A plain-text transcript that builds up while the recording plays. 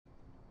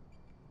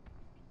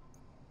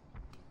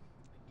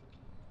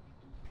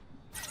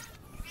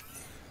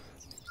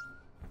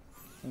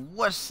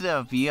What's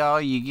up, y'all?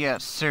 You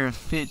got Sir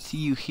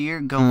Fitzhugh here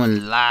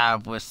going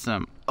live with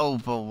some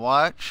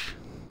Overwatch.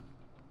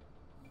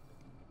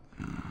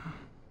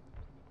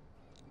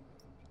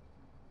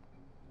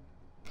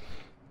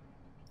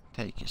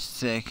 Take a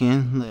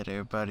second, let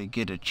everybody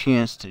get a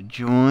chance to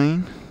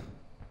join.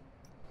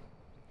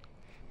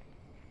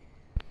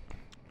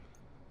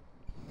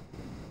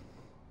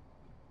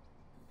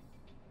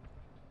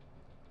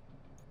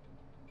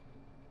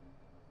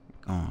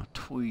 Gonna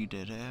tweet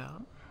it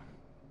out.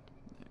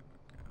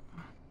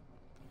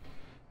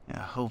 I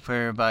hope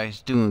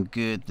everybody's doing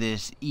good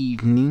this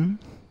evening.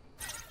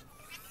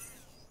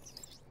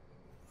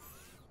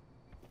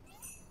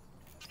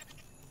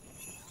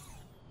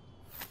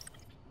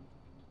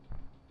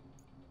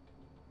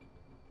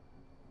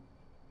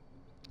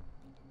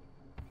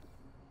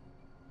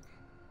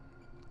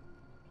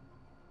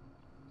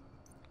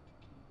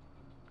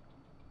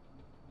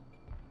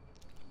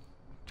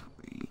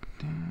 Tweet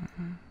that.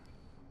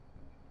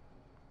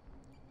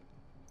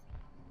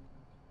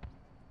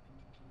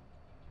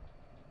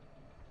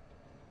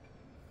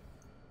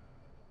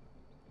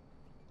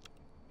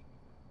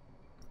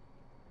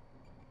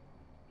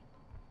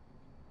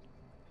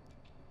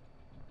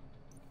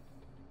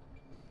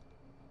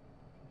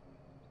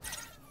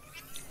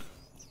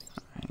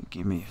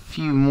 Give me a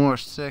few more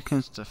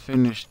seconds to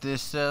finish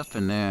this up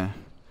and then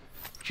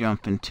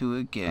jump into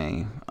a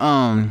game.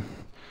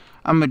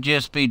 I'ma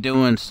just be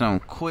doing some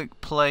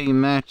quick play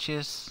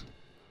matches.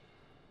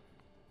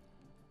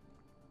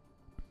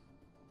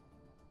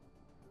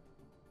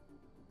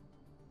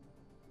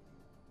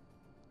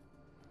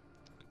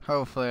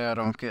 Hopefully I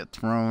don't get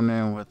thrown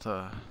in with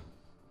a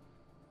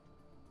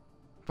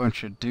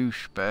bunch of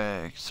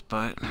douchebags,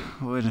 but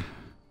we'll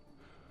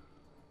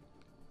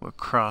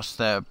cross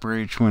that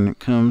bridge when it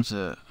comes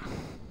up.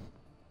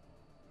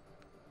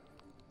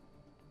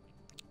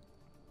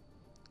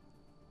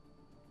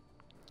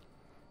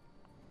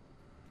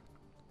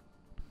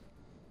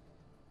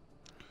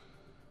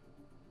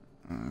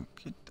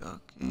 Okie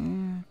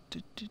dokie.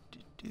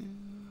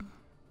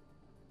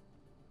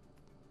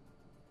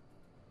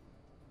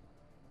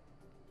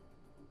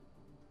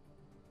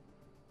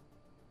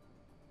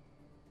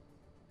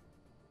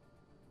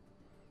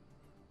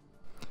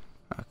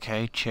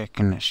 Okay,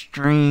 checking the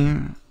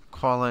stream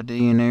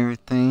quality and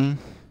everything.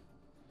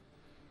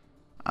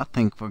 I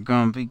think we're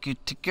gonna be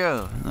good to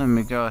go. Let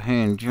me go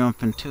ahead and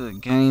jump into a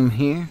game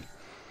here.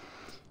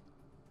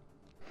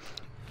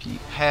 If you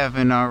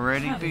haven't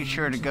already, be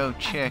sure to go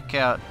check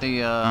out the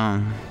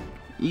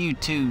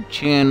YouTube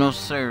channel,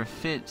 Sir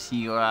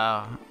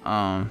Fitzhugh.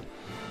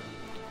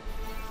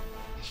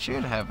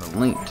 Should have a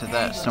link to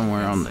that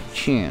somewhere on the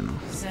channel.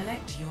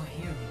 Select your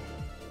hero.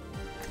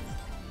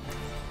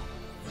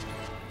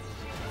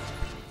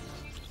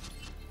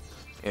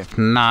 If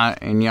not,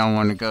 and y'all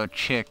want to go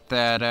check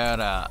that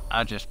out,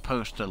 I just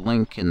post a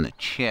link in the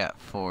chat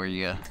for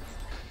you.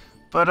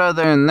 But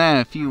other than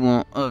that, if you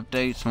want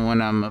updates on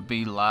when I'm going to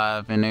be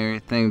live and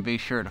everything, be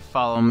sure to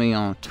follow me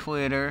on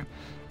Twitter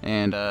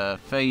and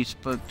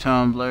Facebook,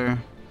 Tumblr.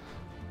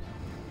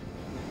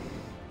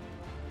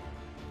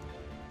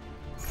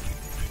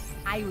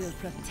 I will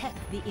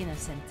protect the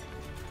innocent.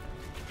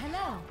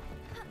 Hello.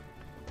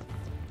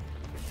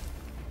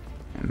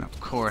 And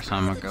of course,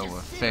 I'm gonna go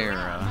with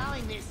Farah.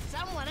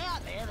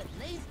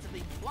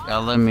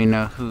 Y'all let me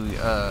know who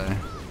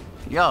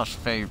y'all's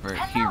favorite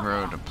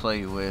hero to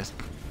play with.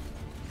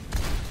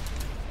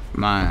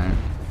 Mine,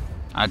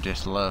 I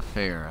just love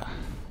Farah.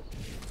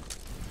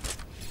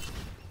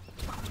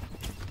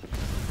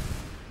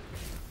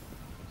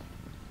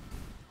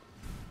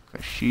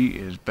 Cause she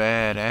is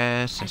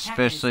badass,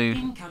 especially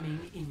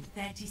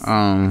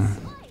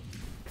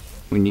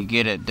when you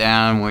get it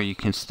down where you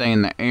can stay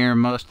in the air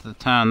most of the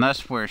time.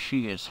 That's where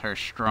she is her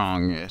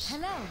strongest.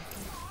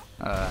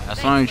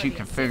 As long as you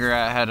can figure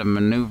out how to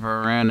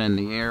maneuver around in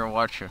the air,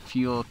 watch your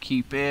fuel,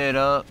 keep it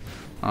up,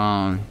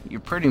 you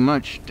pretty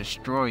much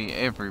destroy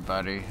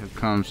everybody who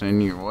comes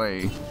in your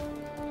way.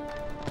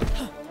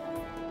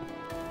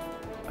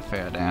 I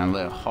fell down a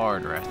little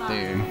hard right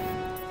there.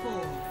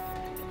 4,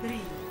 3,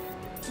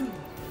 2,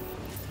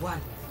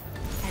 1.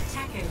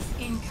 Attackers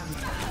incoming.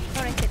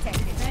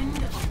 Defend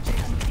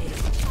objective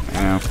A.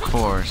 And of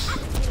course,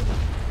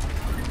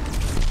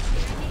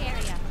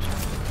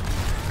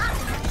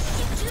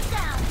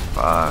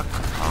 fuck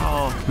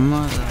off,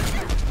 mother.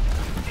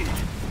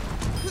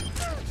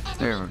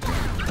 There we go.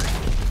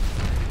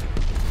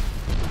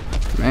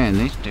 Man,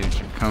 these dudes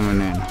are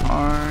coming in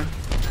hard.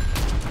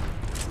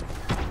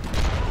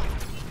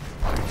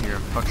 I hear a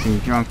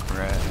fucking junk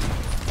rat.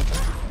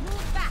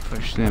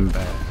 Push them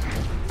back.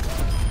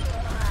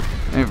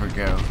 There we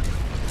go.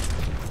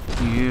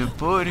 Yeah,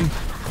 buddy.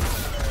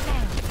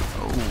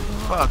 Oh,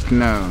 fuck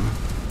no.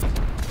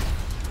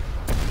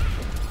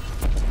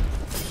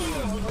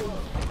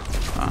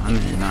 Oh, I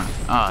need not.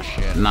 Oh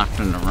shit, knocked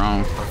in the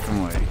wrong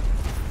fucking way.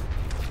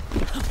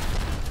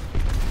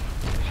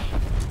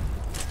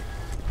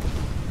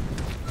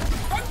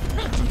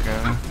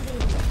 Okay.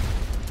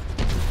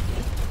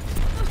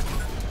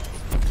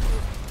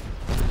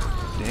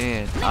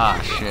 Dead.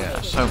 Ah shit, I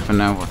was hoping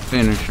that would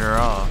finish her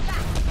off.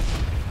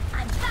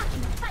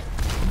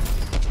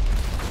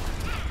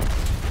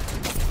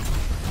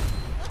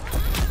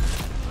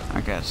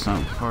 I got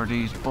something for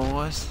these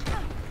boys.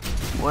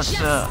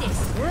 What's up?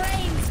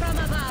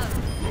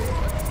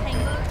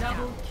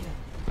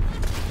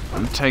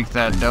 I'm gonna take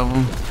that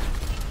double.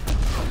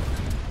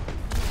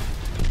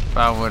 If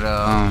I would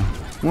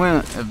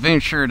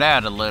ventured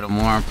out a little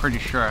more, I'm pretty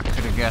sure I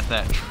could have got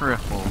that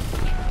triple.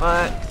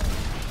 But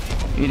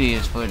it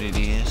is what it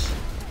is.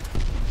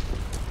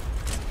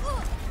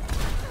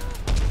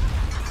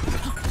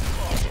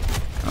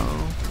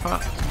 Oh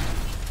fuck.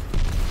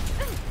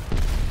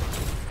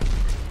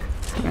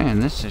 Man,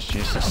 this is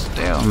just a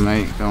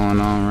stalemate going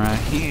on right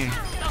here.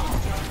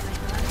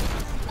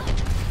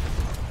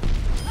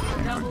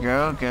 There we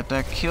go, got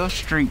that kill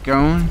streak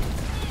going.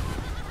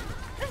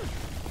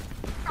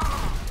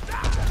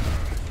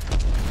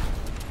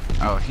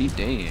 Oh, he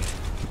dead.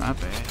 My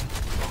bad.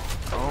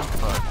 Oh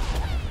fuck.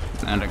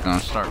 Now they're gonna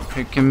start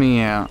picking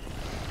me out.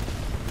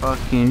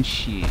 Fucking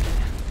shit.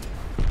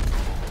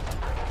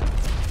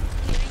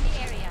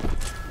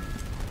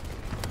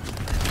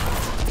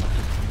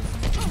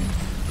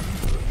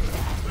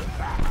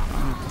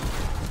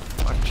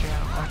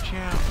 Watch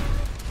out.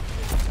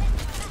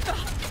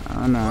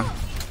 Oh no.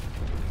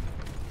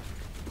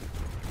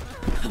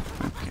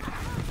 Okay.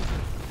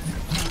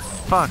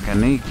 Fuck, I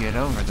need to get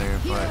over there,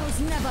 but...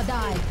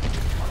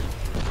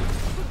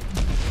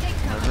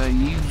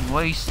 you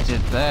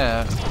wasted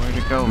that. Way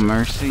to go,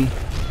 Mercy.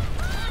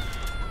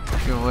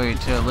 Should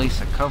wait till at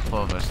least a couple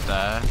of us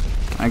die.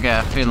 I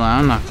got a feeling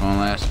I'm not gonna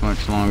last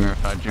much longer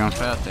if I jump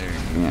out there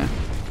again.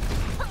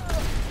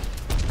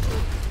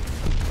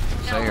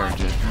 They are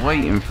just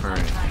waiting for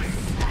it.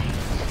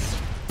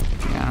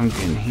 Yeah, I'm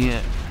getting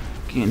hit.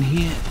 Getting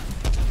hit.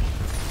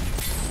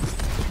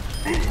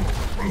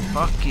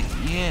 Fuck it,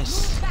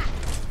 yes.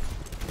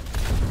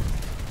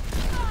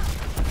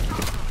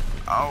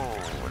 Oh,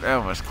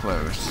 that was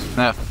close.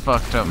 That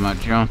fucked up my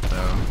jump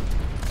though.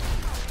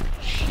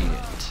 Shit.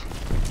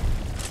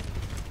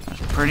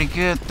 That's pretty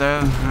good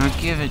though.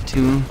 I'll give it to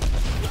him.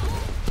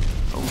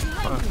 Oh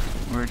fuck.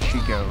 Where'd she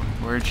go?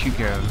 Where'd she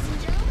go?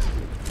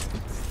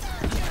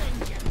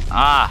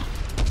 Ah!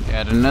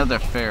 Got another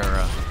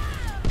Pharaoh.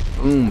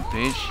 Boom,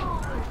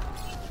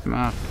 bitch.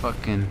 My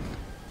fucking...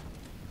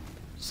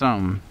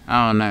 something.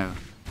 I don't know.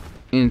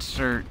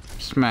 Insert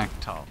smack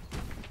talk.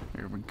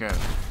 Here we go.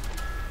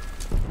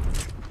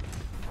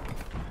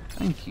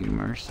 Thank you,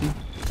 Mercy.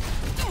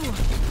 Oh,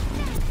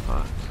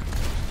 fuck.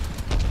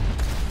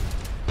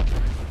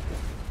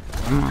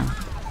 Come on.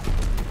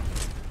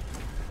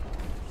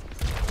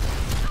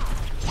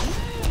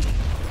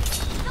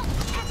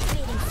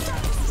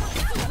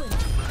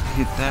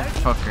 Hit that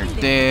fucker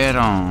dead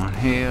on.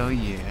 Hell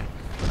yeah.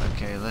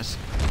 Okay, let's...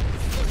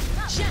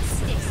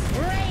 Justice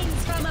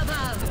reigns from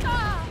above.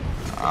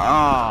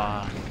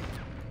 Ah,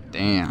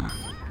 damn.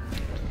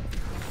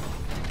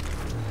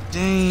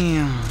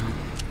 Damn.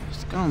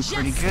 It's going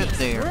pretty good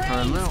there for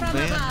a little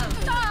bit.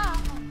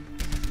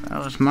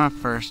 That was my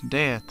first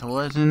death,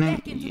 wasn't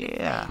it?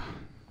 Yeah.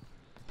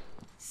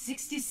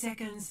 60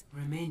 seconds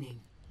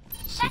remaining.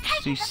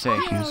 60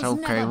 seconds.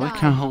 Okay, we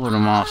can hold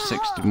them off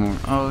 60 more.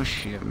 Oh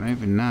shit,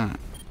 maybe not.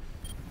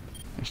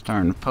 They're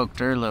starting to poke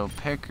their little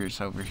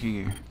peckers over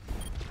here.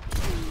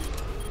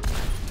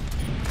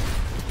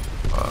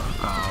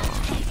 Fuck off.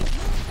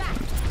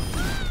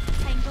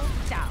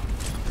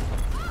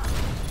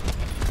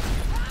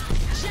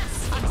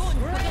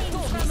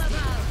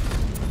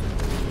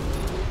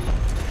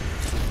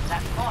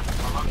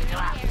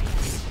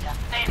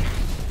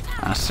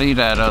 I see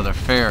that other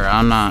Pharaoh.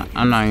 I'm not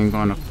even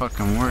gonna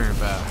fucking worry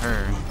about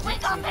her.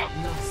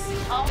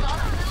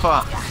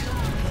 Fuck.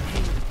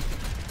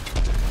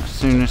 As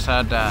soon as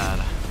I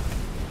died.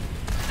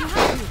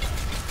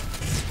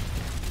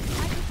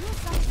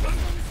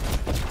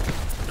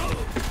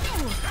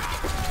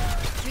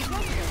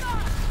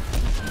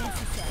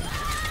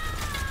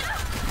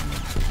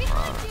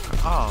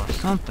 Oh,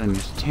 something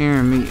is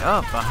tearing me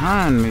up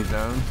behind me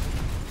though.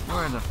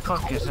 Where the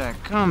fuck is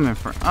that coming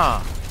from?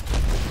 Oh.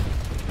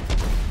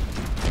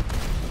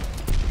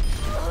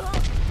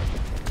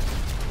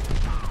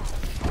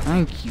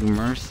 Thank you,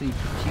 Mercy,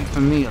 for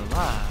keeping me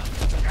alive.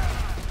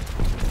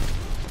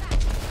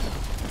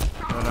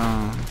 But,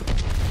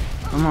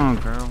 come on,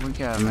 girl, we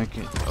gotta make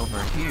it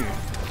over here.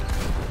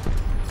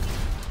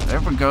 There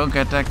we go,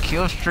 got that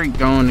kill streak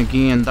going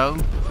again, though.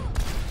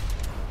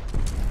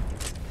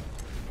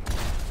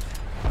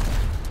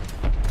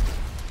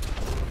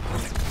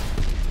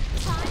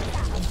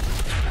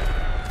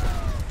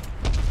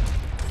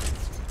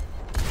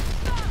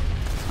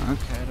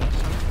 Okay,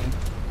 that's okay.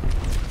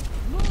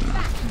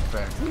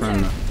 Back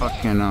from the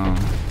fucking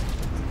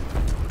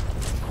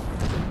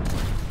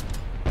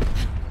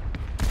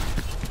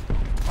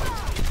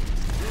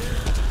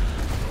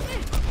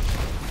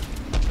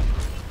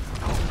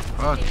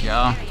fuck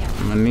y'all.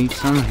 I'm gonna need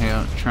some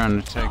help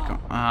trying to take them.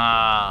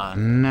 Ah,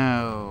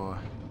 no.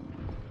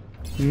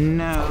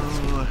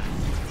 No.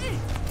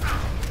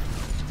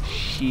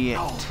 Shit.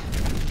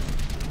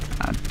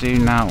 I do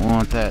not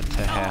want that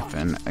to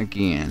happen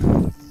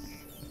again.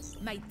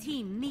 My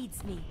team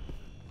needs me.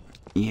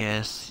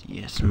 Yes,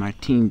 yes, my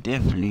team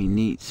definitely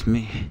needs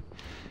me.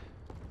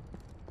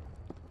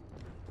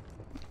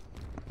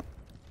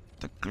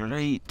 The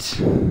great...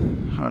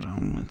 Hold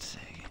on one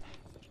second.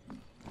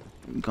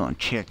 I'm gonna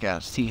check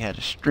out, see how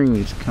the stream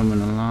is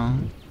coming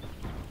along.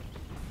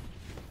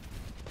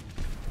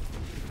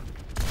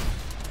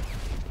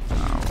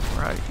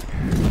 Alright.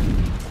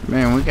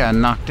 Man, we gotta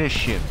knock this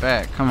shit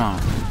back. Come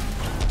on.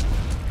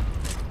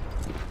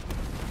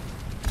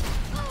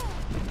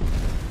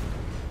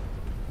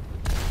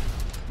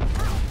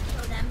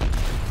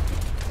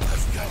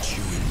 I've got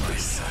you in my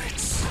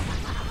sights.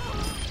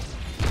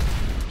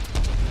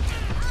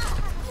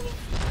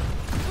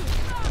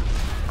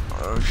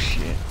 Oh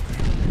shit.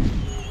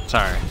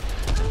 Sorry.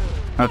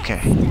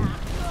 Okay.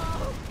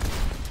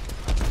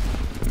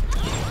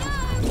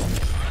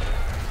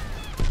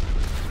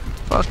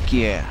 Fuck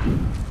yeah.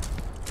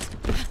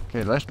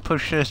 Okay, let's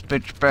push this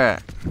bitch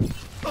back.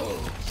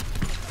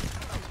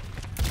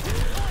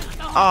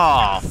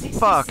 Oh,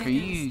 fuck, are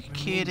you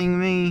kidding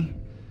me?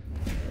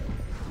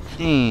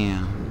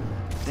 Damn.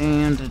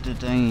 Damn.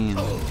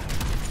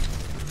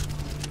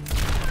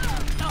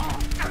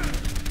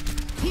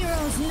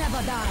 Heroes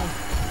never die.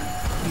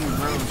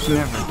 Heroes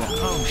never die.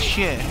 Oh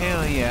shit,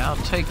 hell yeah,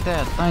 I'll take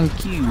that,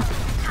 thank you.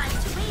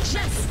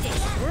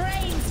 Justice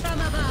reigns from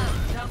above.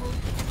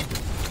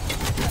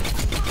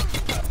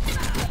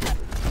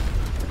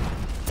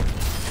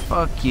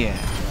 Fuck yeah.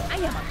 I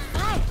am on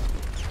fire.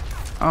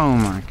 Oh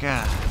my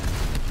god.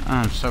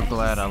 I'm so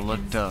glad I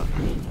looked up.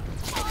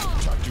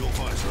 Tuck your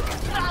visor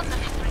out.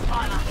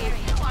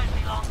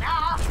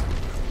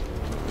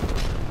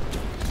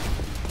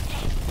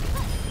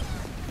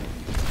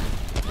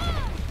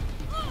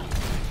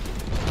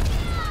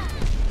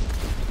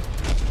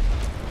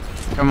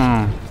 Come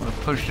on, we'll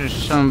push this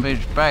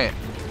sumbitch back.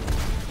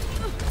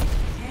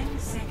 10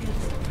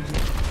 seconds.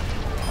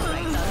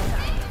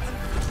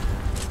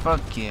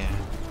 Fuck yeah.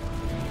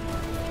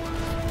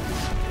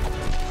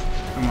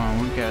 Come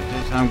on, we got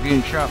this. I'm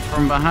getting shot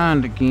from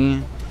behind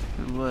again.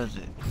 Who was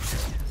it?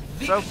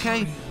 It's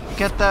okay.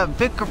 Got that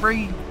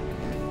victory.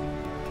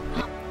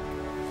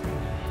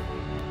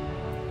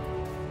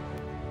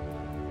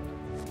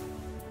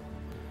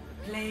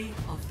 Play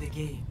of the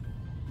game.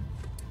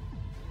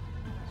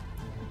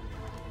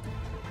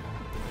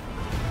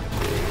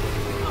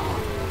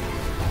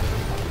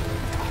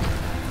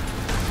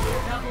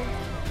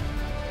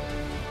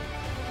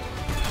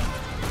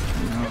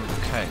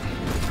 Okay.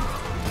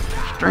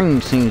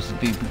 Stream seems to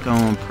be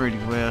going pretty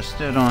well.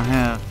 Still don't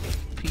have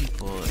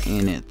people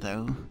in it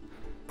though.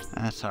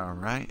 That's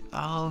alright.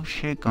 Oh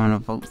shit, gonna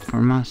vote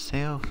for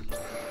myself.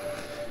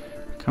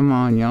 Come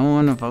on, y'all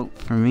wanna vote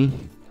for me?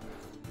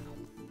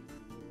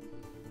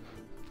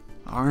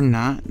 Or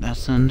not,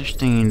 that's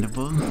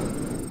understandable.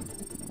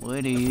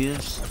 What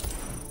is?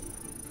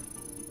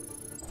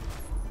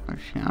 Oh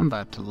shit, I'm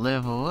about to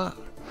level up.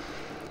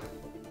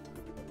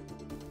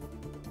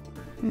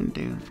 Didn't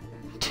do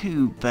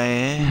too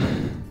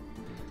bad.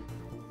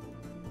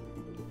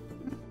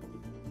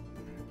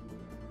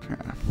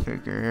 Trying to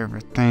figure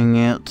everything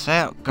else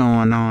out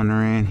going on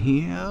around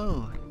here.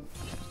 Oh,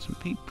 got some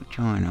people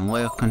joining.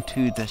 Welcome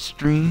to the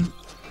stream.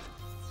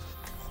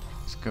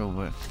 Let's go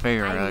with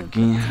Farah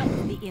again.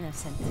 Protect the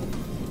innocent.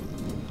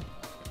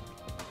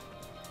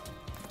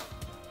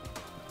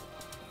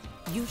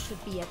 You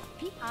should be at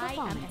peak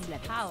performance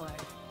levels. Power.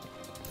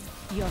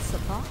 Your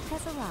support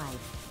has arrived.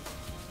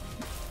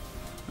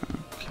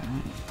 Okay.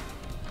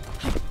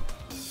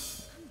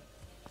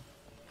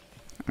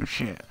 Oh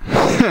shit.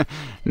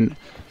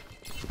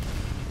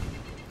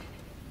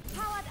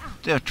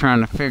 Still trying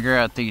to figure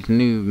out these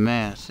new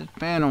maps. It's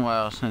been a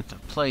while since I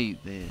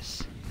played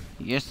this.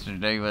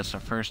 Yesterday was the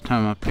first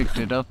time I picked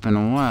it up in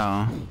a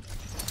while.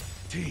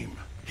 Team,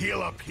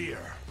 heal up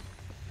here.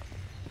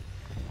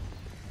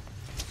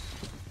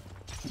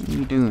 What are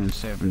you doing,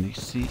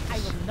 76? I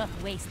will not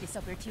waste this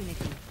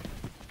opportunity.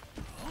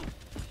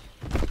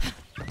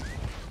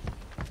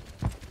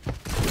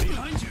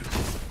 Behind you.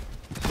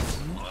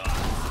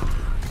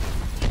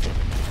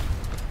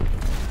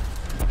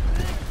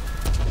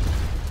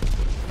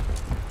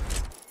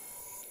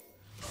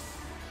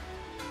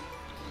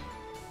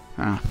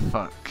 Ah,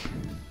 fuck.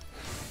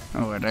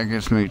 Oh, well, that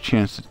gives me a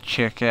chance to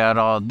check out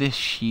all this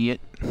shit.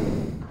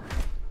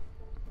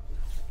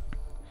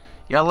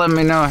 Y'all let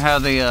me know how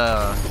the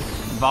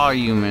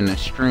volume and the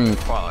stream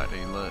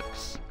quality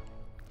looks.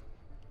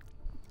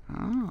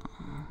 Oh.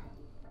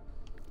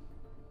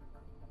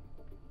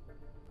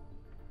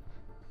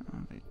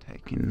 I'll be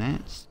taking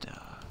that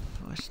stuff.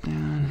 What's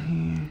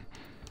down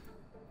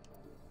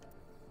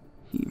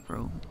here?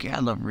 Hero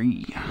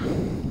Gallery.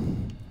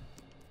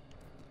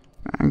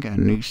 I got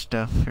new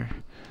stuff for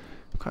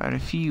quite a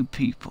few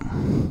people.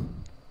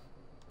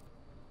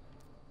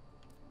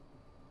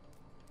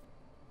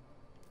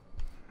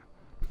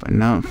 But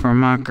not for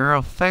my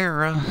girl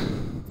Farah.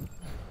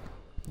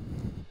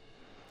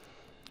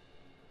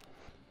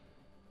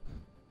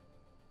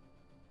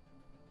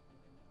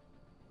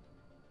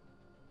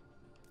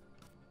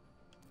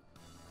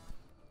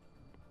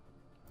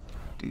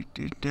 Do,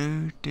 do,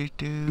 do, do,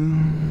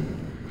 do.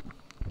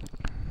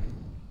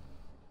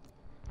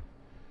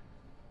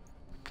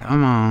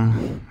 Come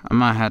on. I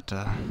might have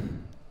to...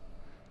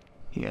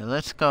 Yeah,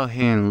 let's go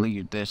ahead and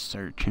leave this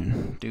search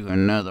and do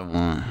another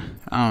one.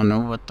 I don't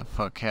know what the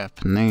fuck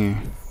happened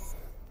there.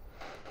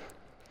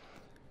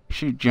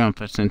 Should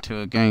jump us into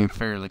a game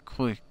fairly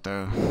quick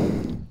though.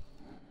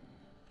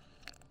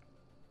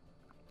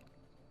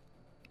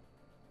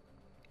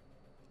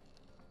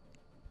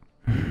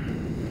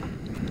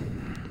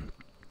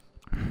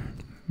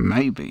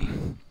 Maybe.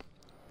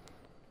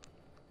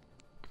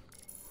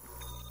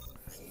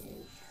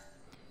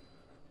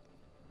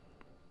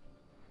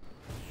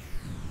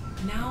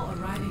 Now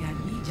arriving at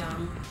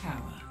Lijiang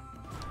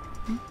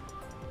Tower.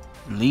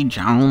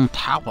 Lijiang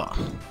Tower.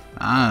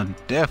 I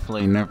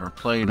definitely never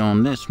played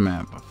on this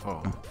map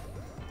before.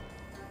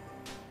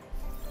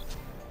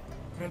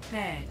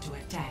 Prepare to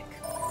attack.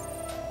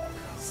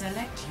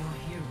 Select your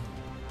hero.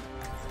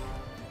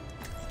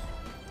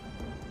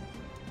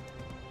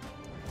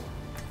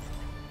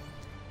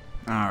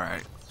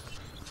 Alright.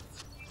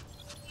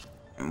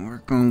 And we're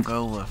gonna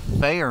go with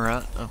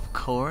Farah, of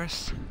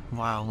course.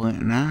 Why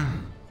wouldn't I?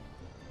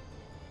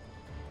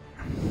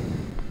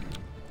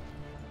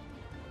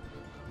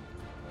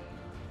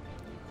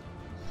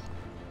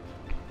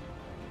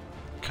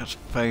 Because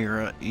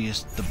Farah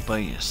is the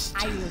best.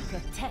 I will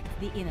protect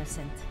the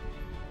innocent.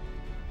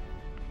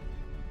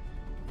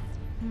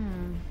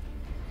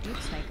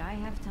 Looks like I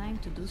have time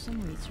to do some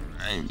research.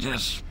 I'm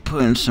just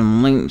putting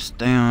some links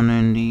down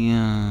in the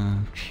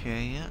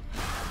chat.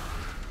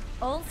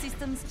 All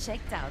systems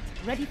checked out,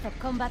 ready for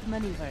combat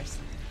maneuvers.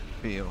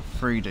 Feel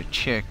free to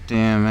check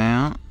them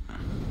out.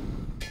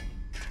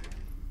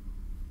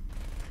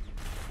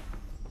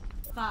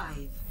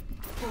 5,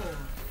 4,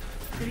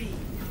 3,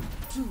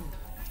 2,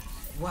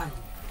 1.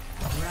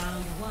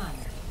 Round 1.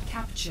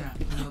 Capture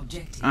the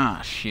objective.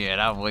 Ah shit,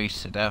 I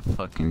wasted that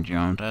fucking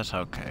jump. That's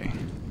okay.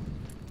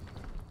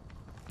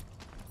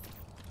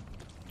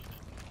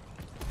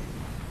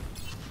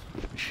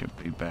 Should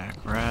be back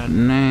right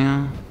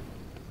now.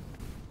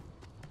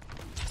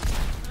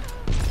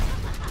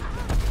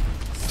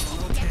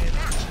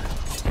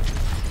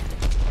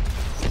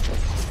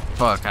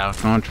 Fuck, I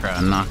was gonna try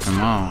to knock him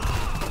off.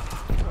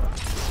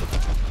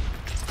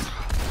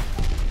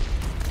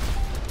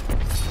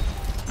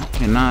 I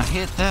cannot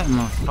hit that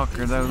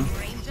motherfucker though.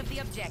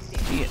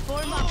 Shit.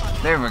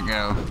 There we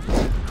go.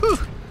 Whew.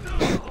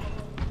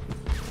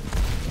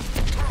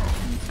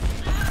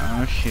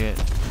 Oh shit.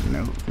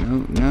 Nope,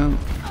 nope, nope.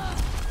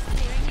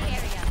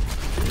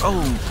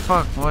 Oh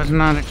fuck, was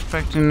not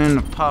expecting them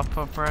to pop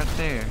up right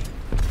there.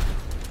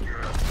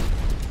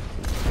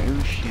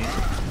 Oh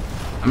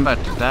shit. I'm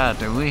about to die.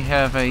 Do we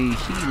have a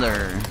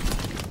healer?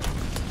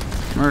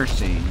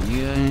 Mercy,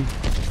 yeah.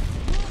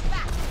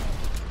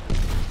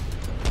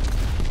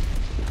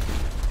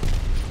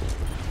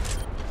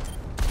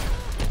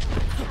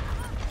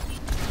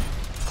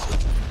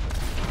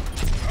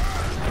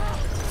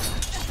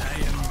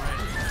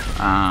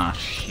 Ah,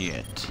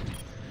 shit.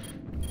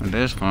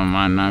 This one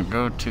might not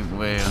go too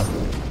well.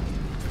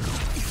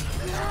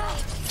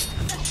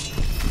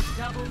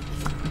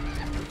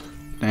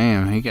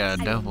 Damn, he got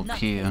a double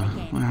kill.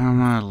 How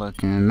am I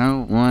looking?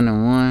 No, 1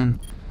 and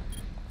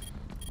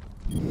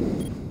 1.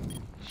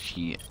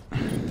 Shit.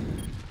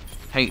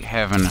 Hate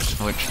having to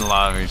switch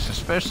lobbies,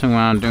 especially when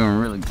I'm doing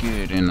really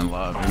good in the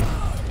lobby.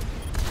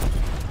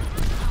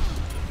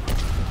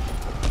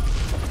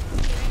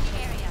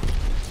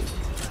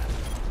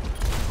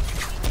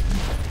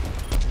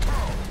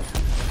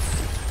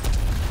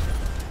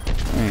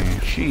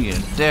 Man, she is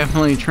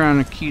definitely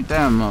trying to keep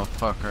that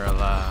motherfucker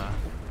alive.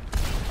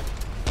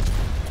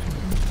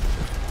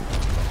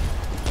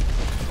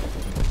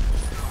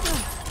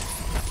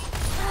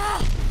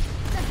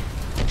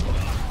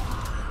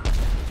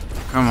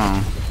 Come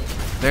on.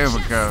 There we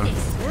go.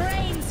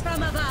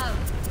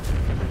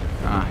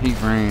 Ah, he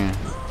ran.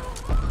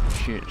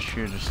 Shit,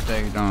 should have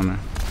stayed on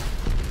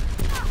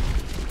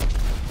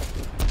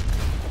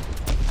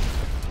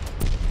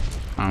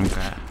her.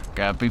 Okay.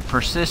 Gotta be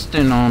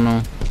persistent on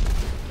them.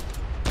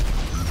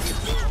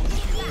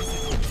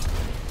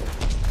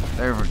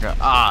 There we go.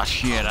 Ah,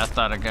 shit. I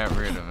thought I got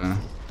rid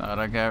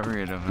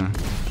of him.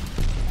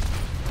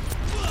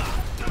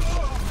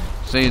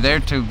 See, they're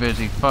too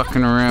busy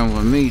fucking around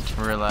with me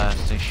to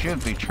realize they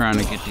should be trying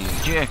to get the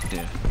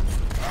objective.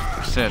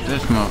 Except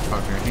this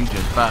motherfucker, he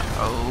just bought.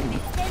 Oh.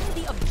 Defend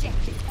the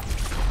objective.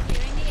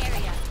 Clearing the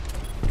area.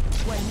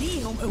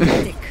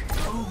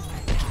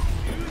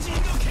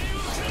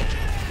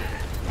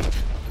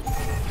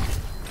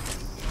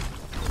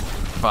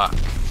 Fuck.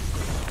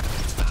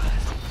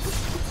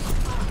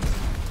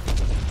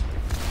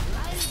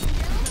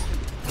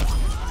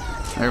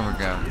 There we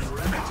go.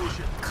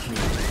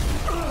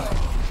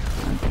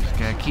 Just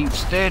gotta keep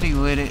steady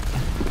with it.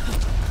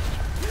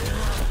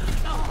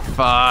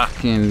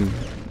 Fucking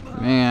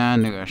man,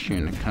 I knew I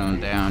shouldn't have come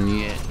down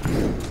yet.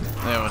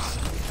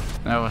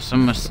 That was a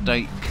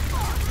mistake.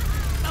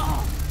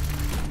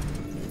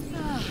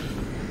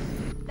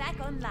 Back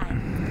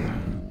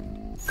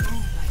online.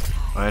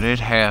 But it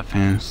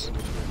happens.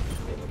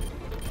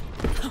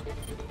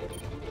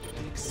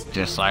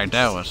 Just like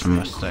that was a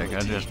mistake. I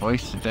just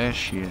wasted that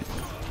shit.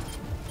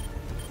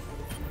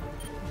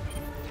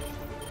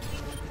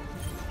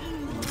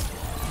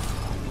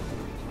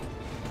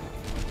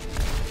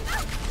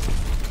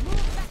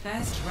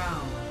 First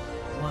round,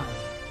 1.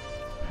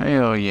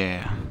 Hell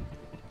yeah.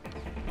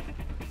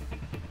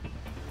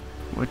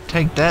 We'll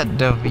take that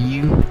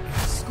W.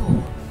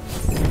 Score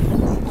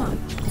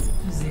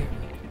 1-0.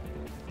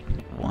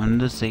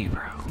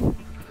 1-0.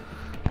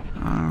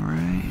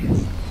 Alright.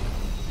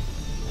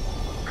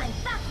 I'm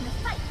back in the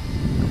fight.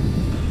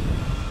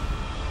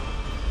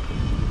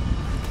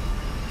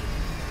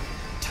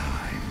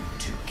 Time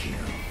to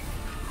kill.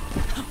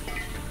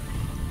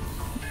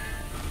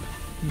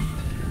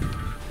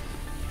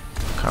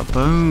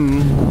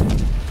 Kaboom.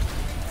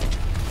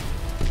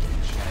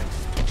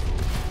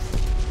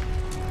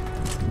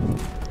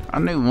 I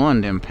knew one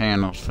of them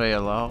panels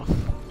fell off.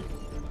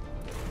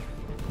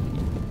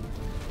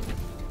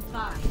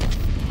 5,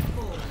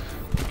 4.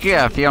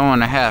 Yeah, if y'all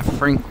want to have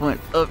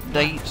frequent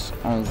updates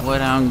on what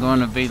I'm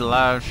going to be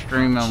live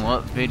streaming,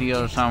 what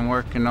videos I'm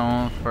working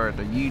on for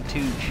the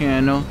YouTube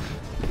channel,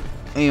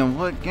 and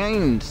what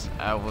games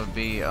I would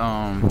be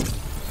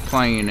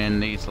playing in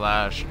these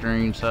live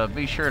streams,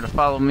 be sure to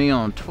follow me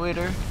on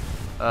Twitter,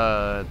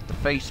 the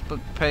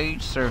Facebook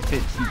page, Sir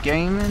Fitzhugh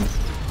Gaming,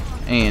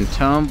 and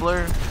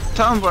Tumblr.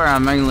 Tumblr, I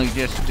mainly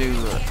just do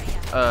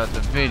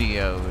the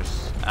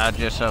videos. I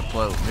just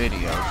upload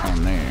videos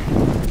on there.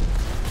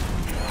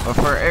 But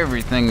for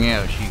everything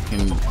else, you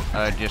can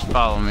just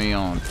follow me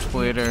on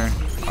Twitter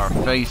or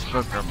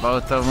Facebook or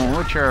both of them,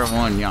 whichever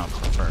one y'all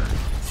prefer.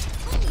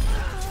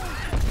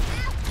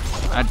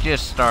 I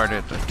just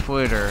started the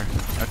Twitter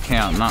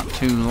account not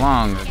too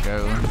long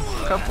ago,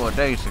 a couple of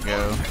days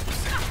ago,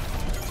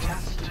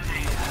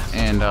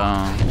 and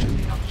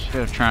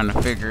still trying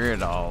to figure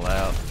it all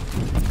out.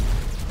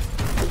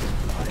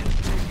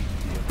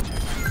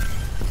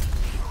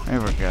 There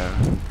we go.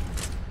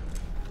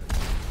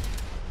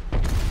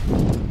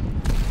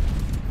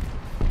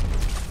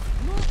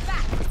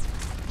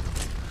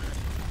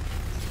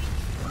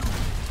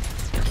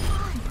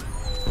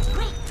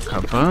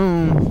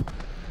 Kaboom!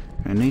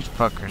 And these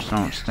fuckers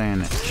don't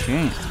stand a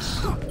chance.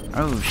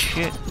 Oh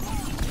shit.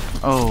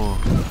 Oh.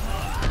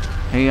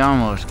 He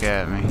almost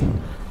got me.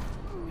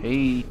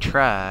 He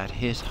tried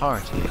his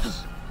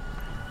hardest.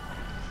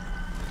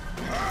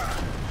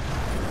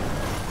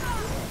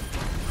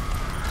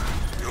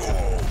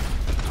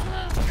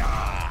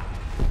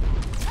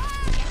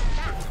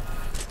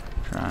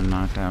 Try and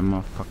knock that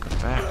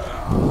motherfucker back.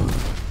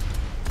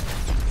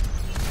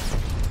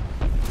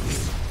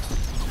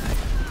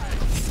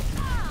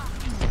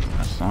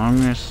 As long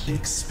as...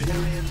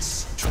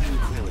 Experience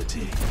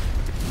tranquility.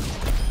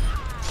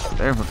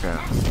 There we go.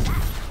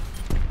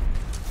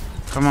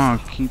 Come on,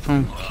 keep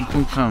them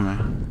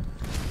coming.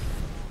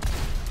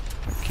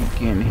 If I keep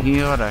getting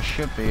healed, I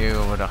should be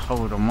able to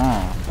hold them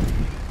off.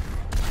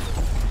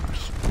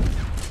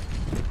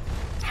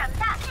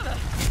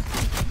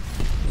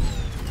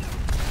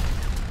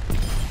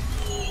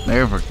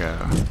 There we go.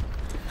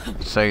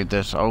 Save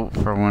this ult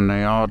for when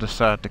they all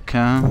decide to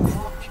come.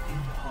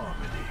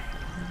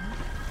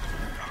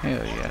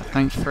 Hell yeah,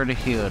 thanks for the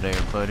heal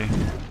there, buddy.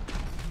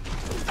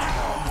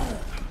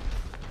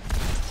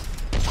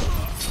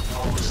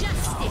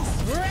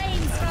 Justice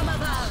reigns from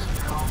above.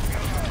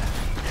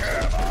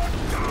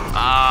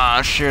 Ah,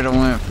 I should have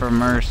went for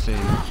mercy.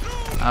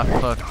 I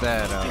fucked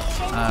that up.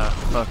 I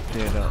fucked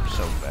it up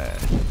so bad.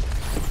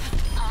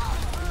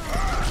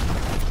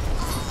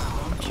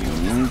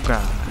 Oh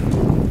god.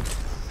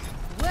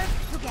 Work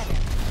together.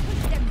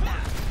 Put them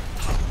down.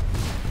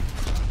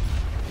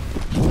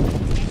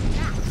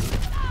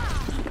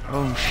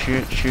 Oh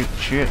shit,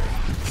 shit.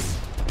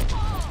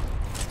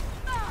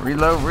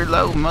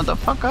 Reload,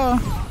 motherfucker.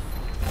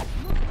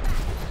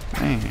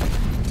 Man.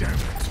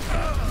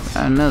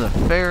 Another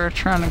Pharaoh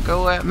trying to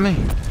go at me.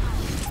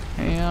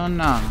 Hell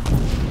no.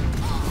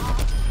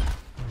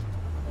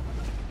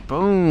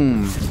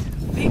 Boom.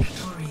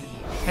 Victory.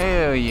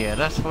 Hell yeah,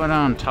 that's what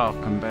I'm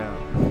talking about.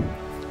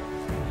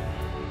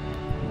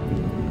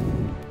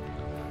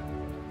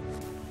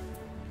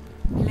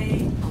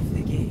 Play of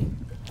the game.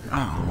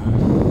 Oh.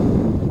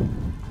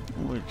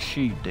 What'd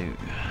she do?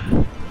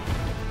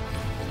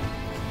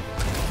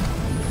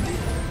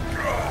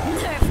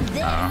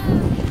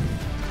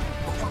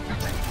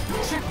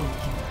 Triple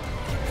kill.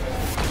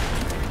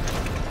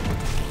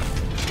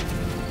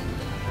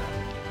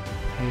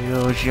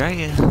 Hell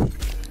yeah.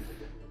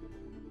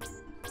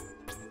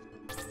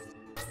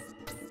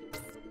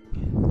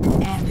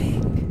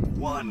 Epic.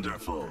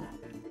 Wonderful.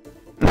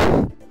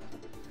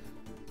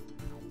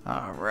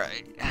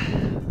 Alright.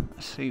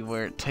 Let's see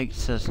where it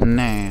takes us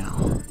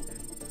now.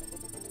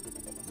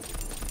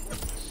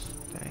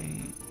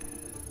 Stay.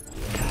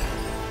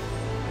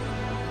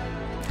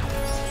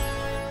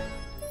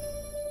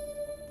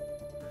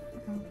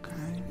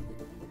 Okay.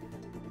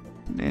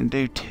 Didn't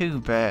do too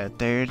bad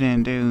there.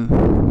 Didn't do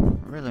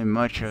really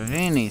much of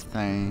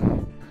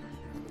anything.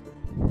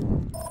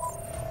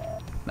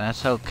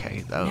 That's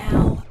okay though.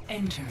 Now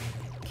entering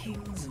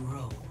King's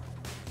Row.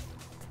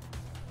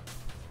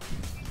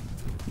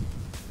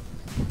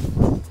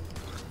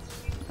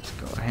 Let's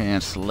go ahead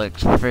and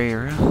select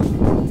Farah.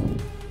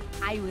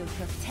 I will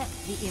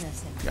protect the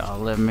innocent. Y'all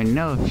let me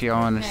know if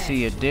y'all want to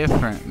see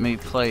me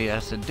play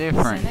as a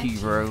different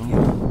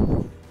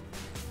hero.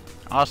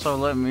 Also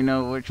let me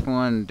know which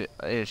one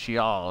is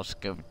y'all's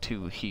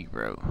go-to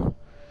hero.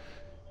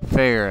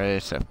 Farah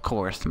is of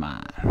course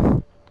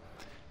mine.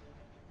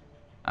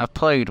 I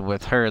played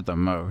with her the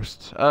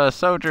most.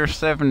 Soldier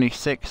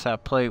 76 I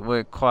played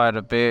with quite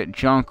a bit.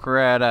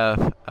 Junkrat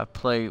I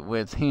played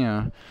with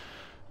him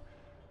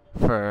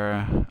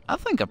for I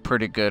think a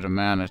pretty good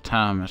amount of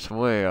time as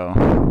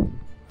well.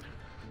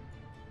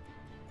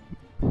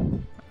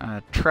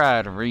 I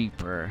tried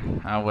Reaper.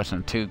 I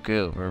wasn't too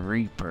good with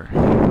Reaper,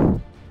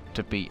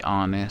 to be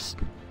honest.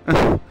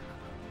 I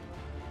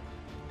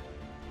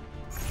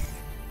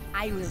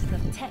will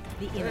protect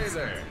the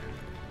innocent.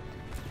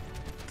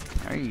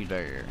 Hey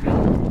there.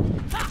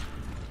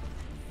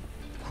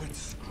 Quit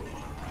screwing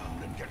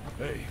around and get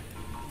paid.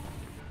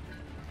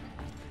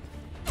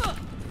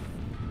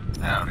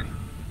 Howdy.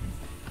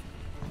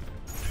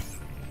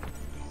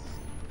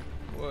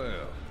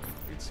 Well,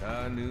 it's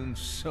high noon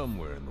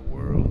somewhere in the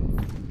world.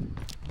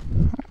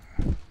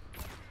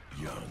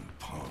 Young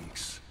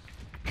punks.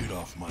 Get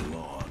off my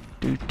lawn.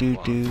 Do.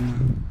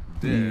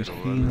 Dead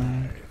or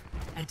alive.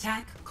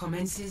 Attack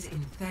commences in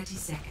 30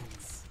 seconds.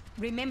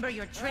 Remember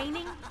your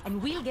training,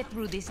 and we'll get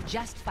through this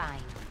just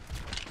fine.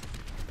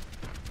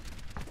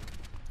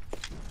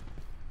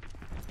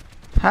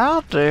 How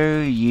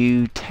do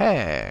you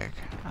tag?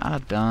 I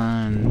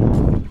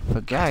done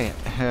forgot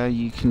how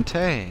you can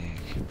tag.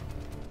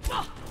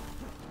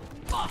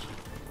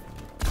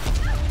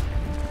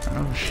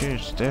 Oh shit,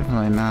 it's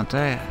definitely not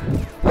that.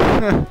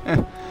 5, 4,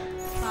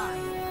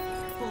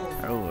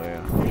 Oh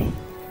well. 3,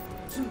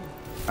 2,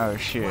 Oh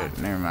shit,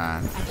 never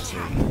mind. Let's see.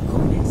 attack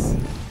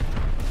commencing.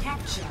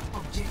 Capture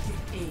objective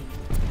A.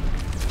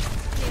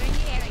 Clearing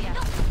the area.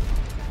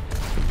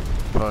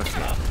 Fuck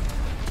it.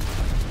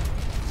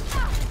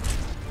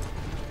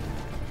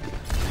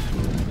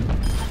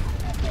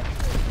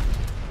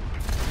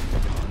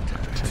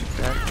 Take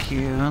that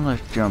kill,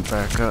 let's jump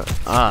back up.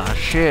 Ah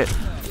shit,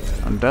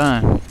 I'm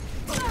done.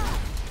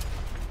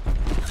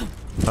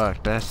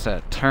 Fuck, that's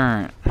that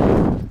turret.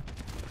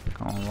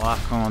 Gonna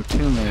lock on to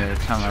me every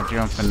time I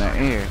jump in the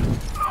air.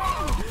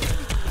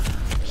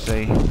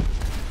 See?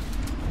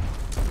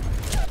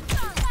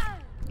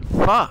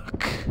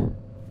 Fuck! I'm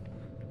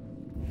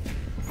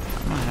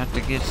gonna have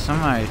to get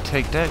somebody to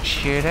take that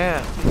shit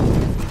out.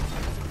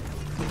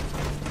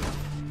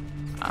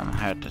 I'm gonna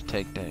have to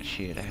take that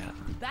shit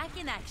out. Back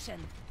in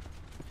action.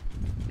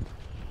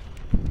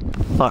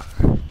 Fuck.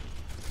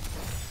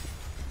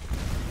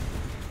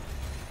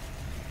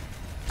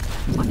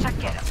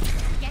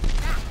 Get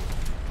back.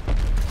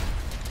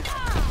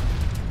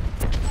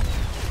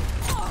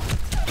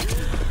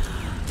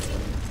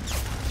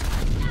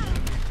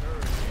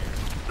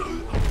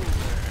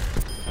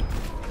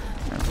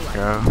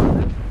 Go.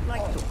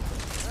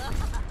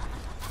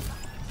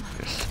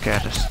 Just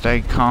gotta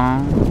stay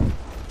calm.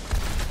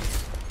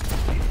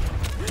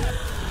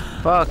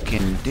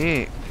 Fucking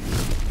dick.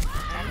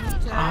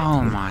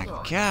 Oh my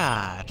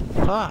god.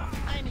 Fuck.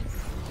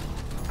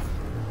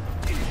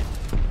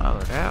 Oh,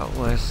 that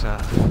was,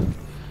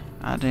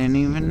 I didn't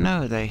even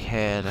know they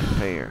had a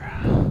fair.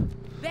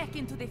 Back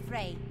into the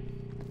fray.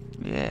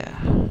 Yeah.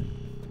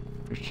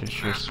 It's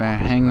just been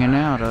hanging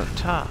out up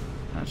top.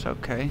 That's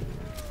okay.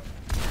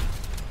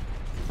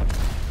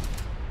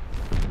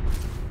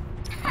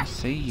 I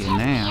see you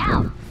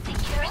now.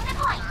 Securing the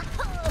point.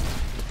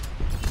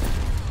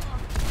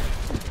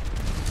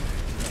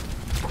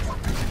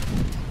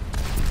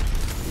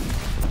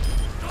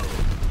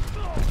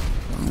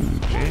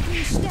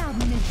 Bitch.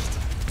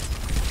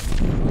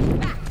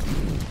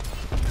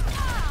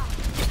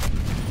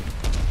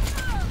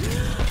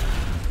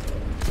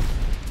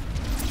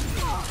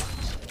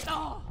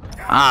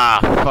 Ah,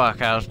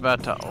 fuck, I was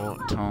about to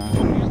ult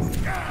him.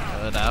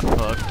 But I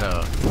fucked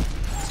up.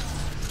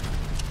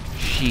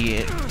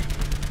 Shit.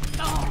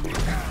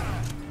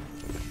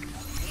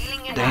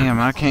 Damn,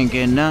 I can't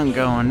get nothing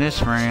going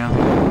this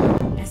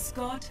round.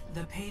 Escort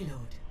the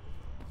payload.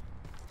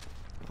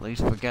 At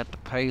least we got the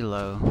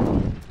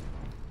payload.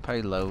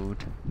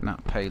 Payload,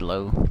 not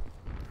payload.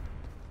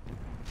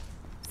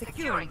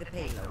 Securing the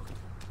payload.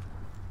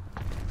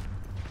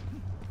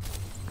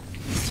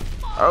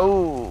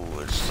 Oh,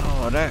 I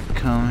saw that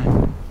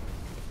coming.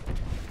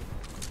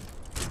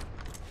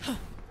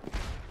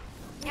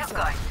 You're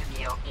going to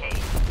be okay.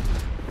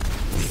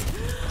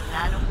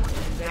 Nanoboot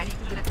is ready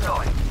to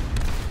deploy.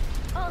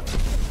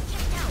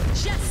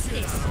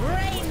 Justice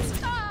reigns.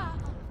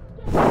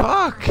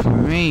 Fuck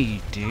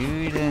me,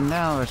 dude. And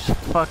now it's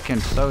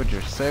fucking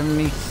Soldier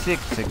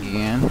 76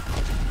 again.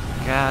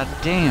 God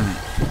damn it.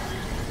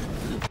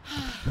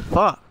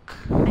 Fuck.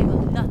 I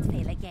will not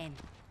fail again.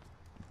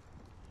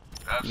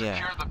 I've Yeah.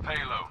 secured the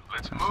payload.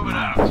 Let's move it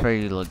out.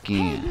 Fail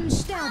again.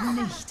 Sterben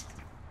nicht.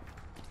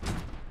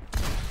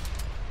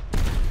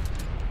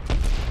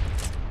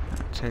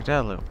 Take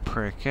that little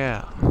prick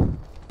out.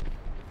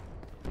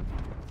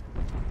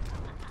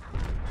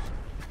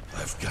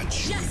 I've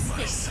got you in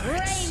my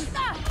sights.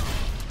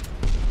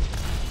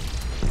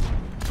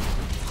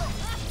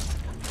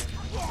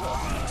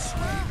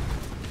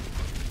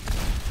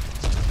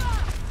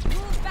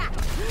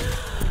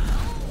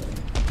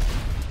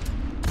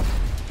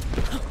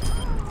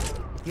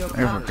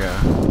 There we go.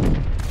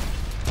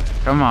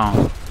 Come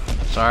on.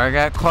 Sorry I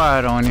got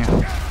quiet on you.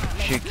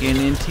 Shit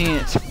getting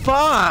intense.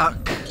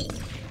 Fuck!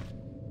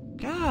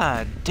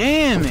 God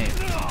damn it!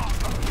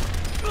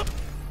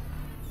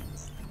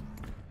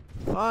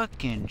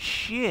 Fucking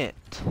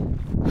shit.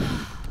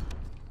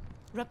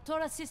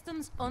 Raptora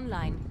systems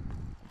online.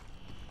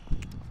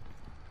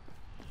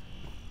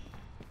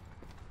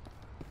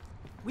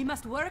 We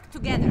must work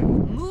together.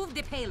 Move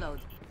the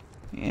payload.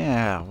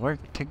 Yeah, work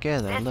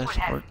together. This Let's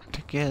would work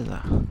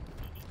together.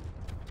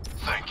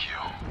 Thank you.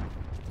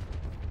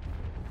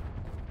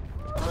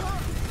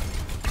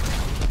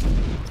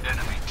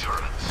 Enemy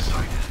turret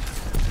sighted.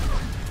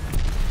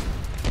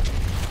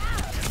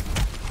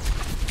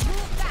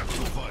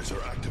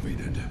 Visor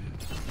activated.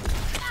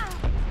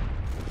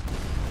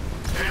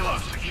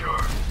 Payload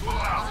secure. Move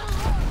out.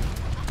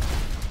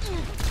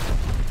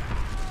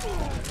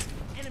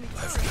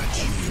 I've got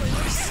you in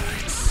my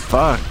sights.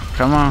 Fuck,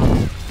 come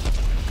on.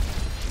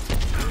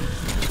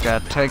 Just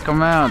gotta take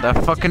them out.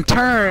 That fucking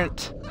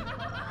turret!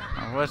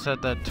 Or was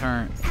that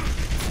turret?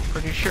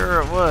 Pretty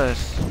sure it was.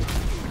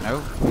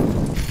 Nope.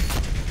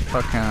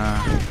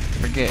 Fucking,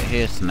 forget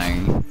his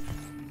name.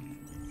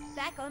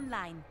 Back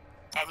online.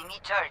 Enemy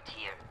turret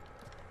here.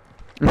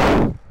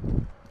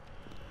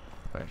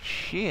 But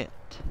shit.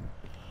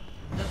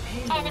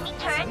 Enemy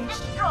turret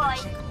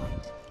destroyed.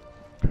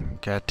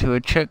 Got to a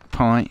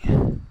checkpoint.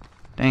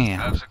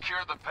 Damn. I've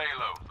secured the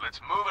payload. Let's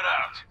move it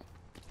out.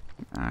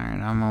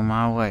 Alright, I'm on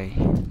my way.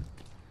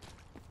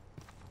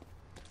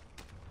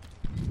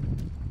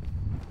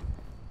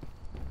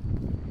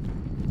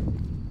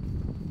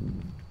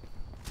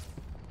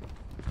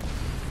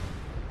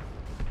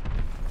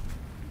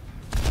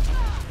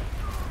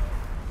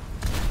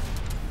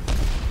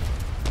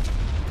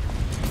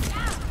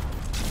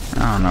 I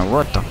don't know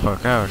what the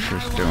fuck I was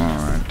just doing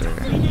right there.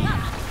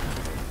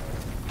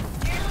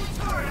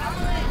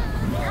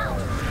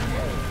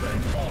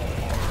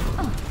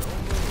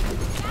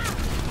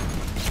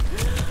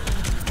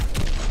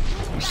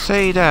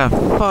 See that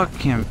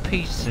fucking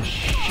piece of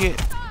shit.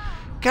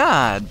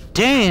 God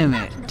damn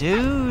it,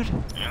 dude.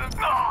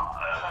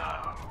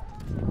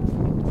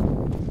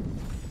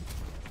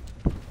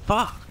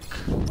 Fuck.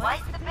 Why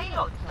is the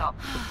payload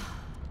stopped?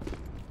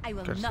 I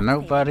will There's not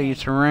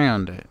nobody's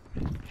around it.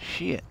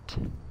 Shit.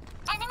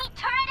 Enemy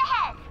turret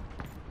ahead.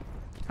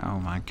 Oh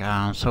my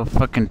god, I'm so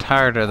fucking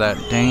tired of that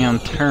damn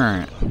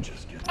turret.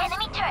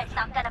 Enemy turret's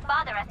not gonna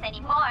bother us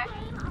anymore.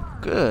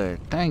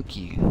 Good, thank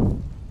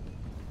you.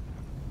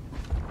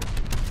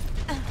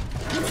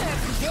 The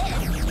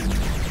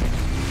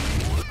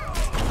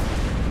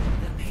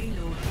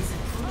payload is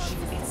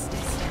approaching its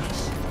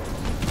destination.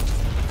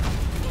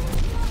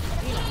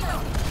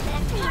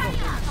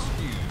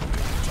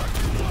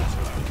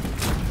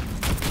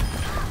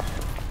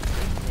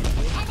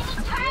 Enemy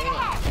turret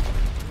ahead.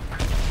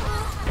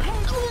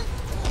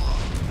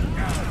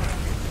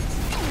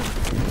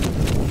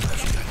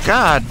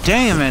 God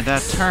damn it,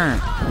 that turret.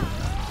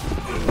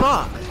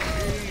 Fuck.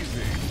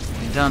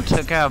 He done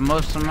took out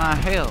most of my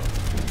health.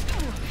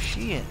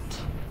 Shit.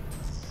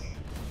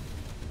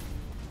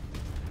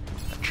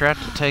 I tried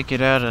to take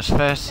it out as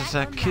fast as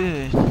I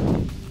could.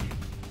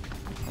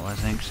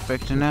 Wasn't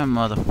expecting that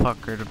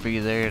motherfucker to be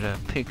there to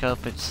pick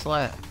up its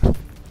slack.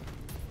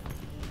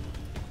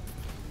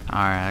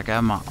 Alright, I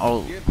got my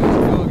ult. Get this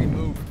doggy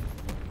moving.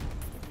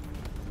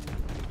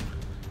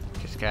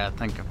 Just gotta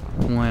think of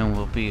when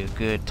will be a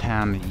good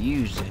time to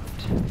use it.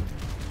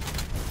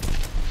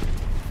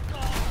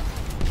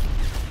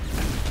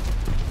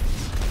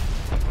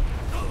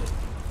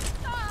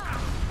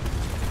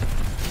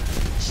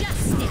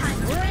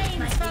 Justice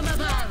reigns from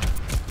above.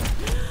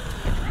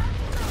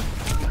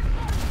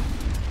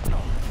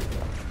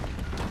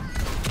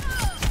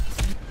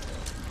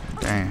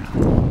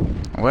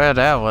 Damn. Well,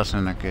 that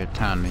wasn't a good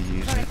time to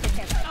use it.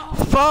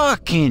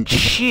 Fucking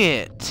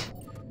shit!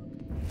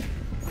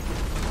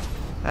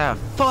 That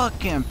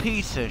fucking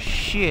piece of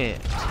shit.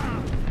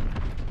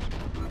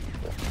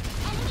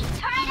 Enemy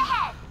turret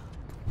ahead.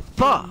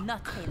 Fuck!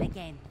 Not fail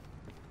again.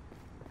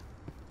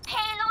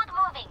 Payload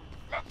moving.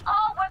 Let's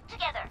all work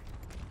together.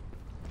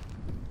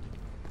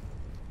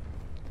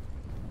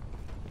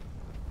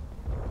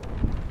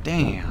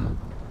 Damn.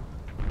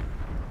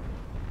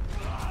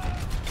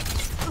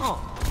 Oh,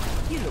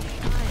 you look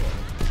tired.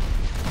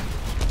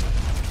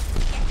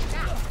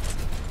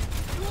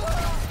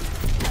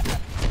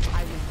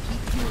 I will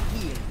keep you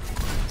here.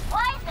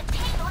 Why is the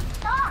payload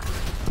stopped?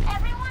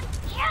 Everyone,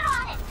 get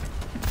on it.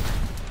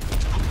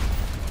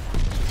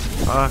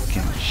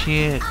 Fucking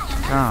shit.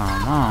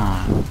 Come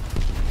on.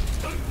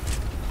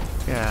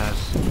 Guys.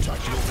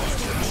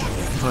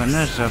 Putting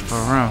this up a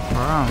run for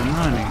our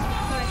money.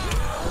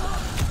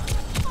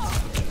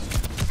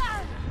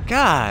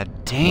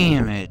 God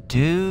damn it,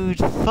 dude.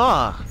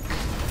 Fuck.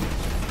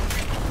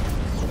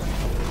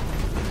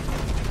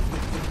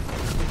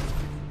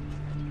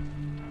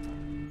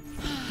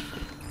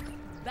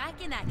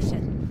 Back in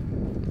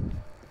action.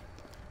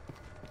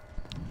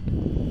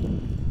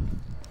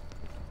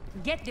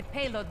 Get the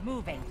payload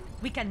moving.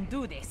 We can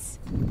do this.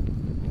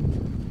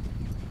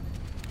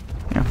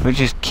 If we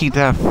just keep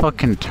that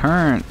fucking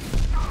turret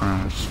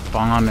from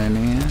spawning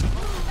in.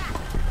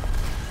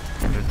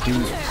 Gotta do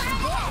it.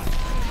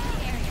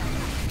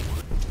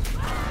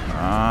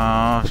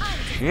 Oh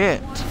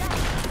shit.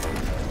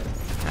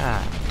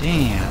 God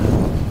damn.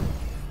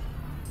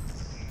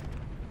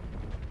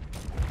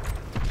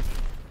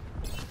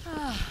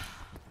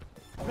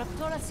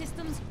 Raptora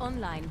systems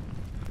online.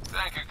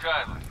 Thank you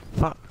kindly.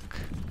 Fuck.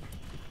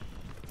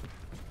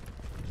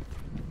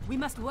 We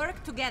must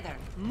work together.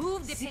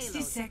 Move the 60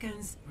 payload.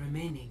 seconds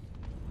remaining.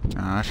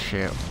 Oh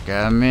shit.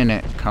 Got a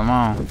minute. Come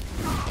on.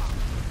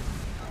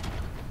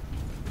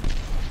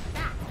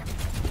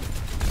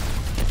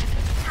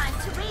 Time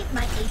to raise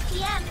my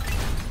APM.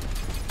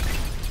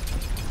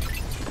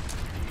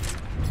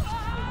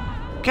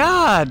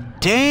 God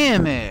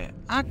damn it.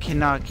 I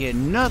cannot get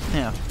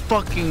nothing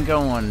fucking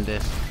going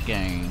this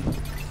game.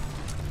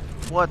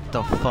 What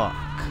the fuck?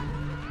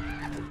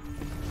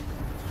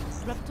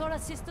 Raptora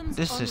systems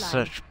This online. is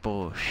such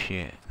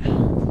bullshit.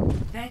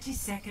 30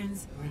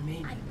 seconds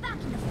remaining. I'm back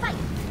in the fight.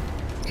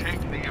 Take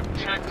the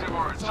objective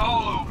or it's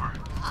all over.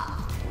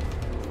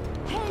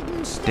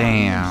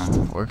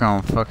 Damn, we're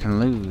gonna fucking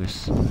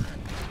lose. You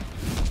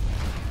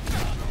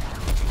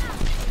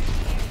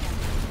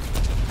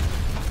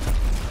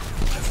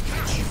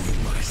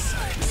in my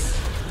sights.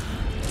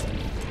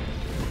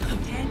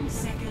 10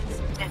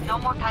 seconds. There's no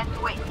more time to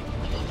wait.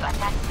 We need to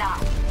attack now.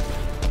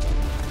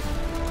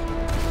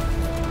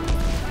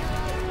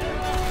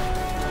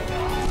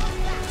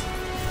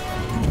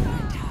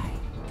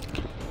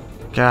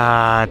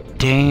 God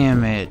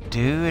damn it,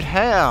 dude.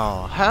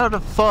 How the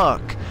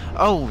fuck?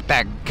 Oh,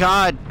 that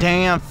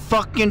goddamn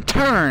fucking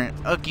turret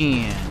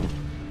again.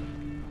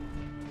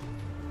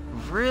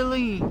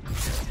 Really?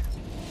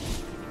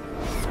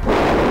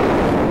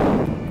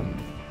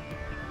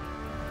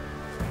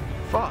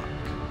 Fuck.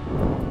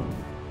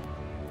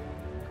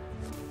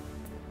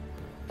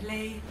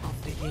 Play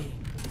of the game.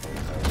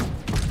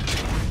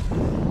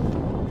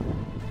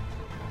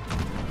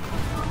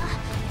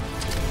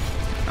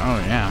 Oh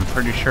yeah, I'm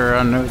pretty sure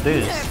I know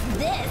this.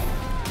 This.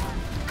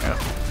 Yep.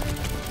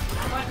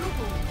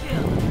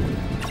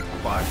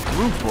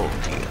 Quadruple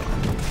kill.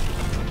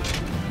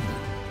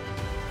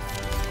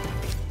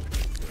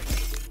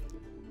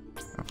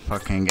 I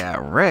fucking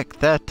got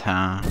wrecked that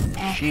time.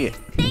 Shit.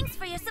 Thanks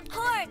for your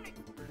support.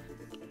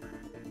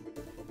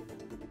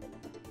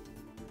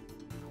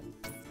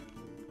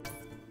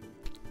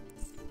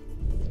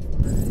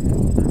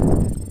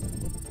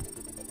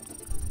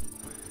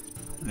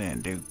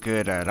 Didn't do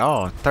good at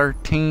all.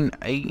 13,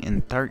 8,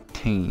 and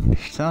 13.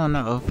 Son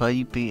of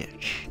a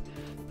bitch.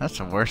 That's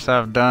the worst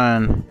I've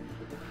done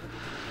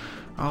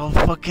all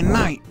fucking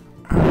night.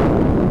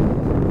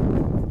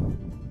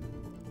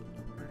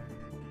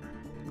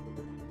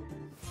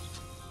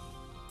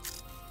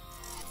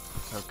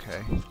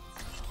 Okay.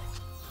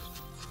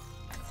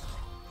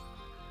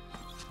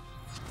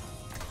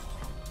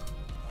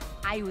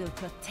 I will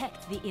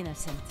protect the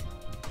innocent.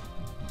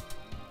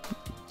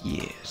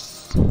 Yes.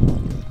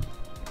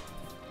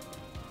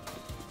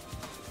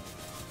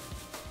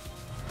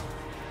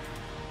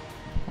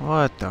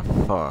 What the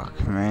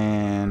fuck,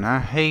 man? I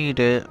hate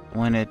it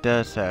when it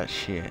does that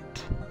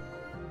shit.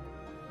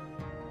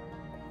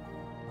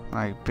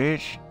 Like,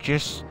 bitch,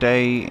 just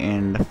stay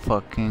in the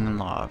fucking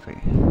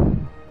lobby.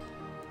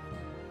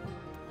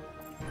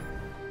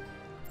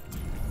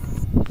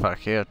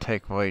 Fuck, it'll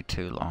take way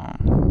too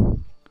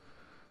long.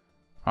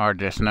 Or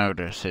just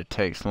notice it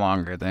takes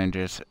longer than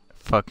just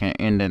fucking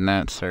ending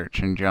that search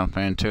and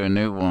jumping into a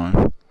new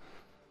one.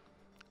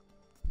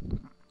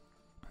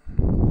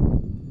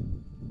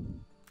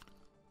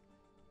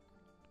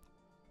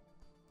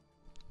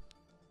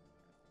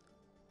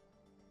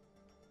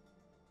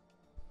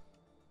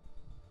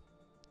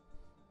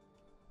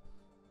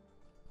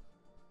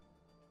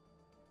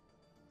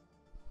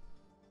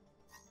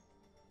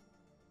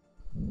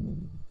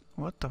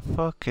 What the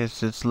fuck is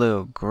this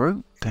little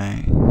group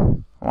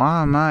thing?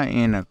 Why am I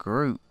in a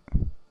group?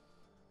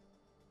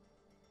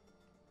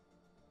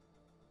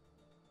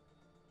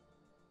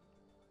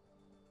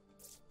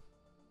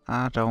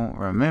 I don't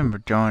remember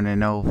joining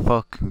no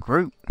fucking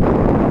group.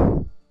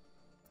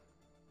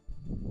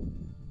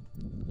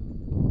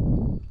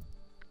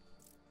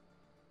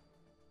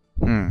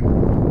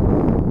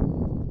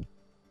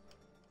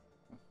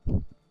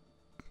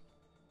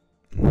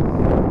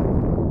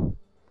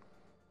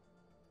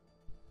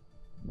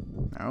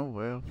 Oh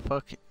well,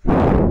 fuck it.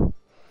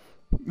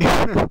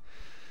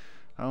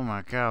 Oh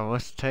my god,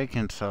 what's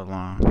taking so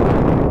long?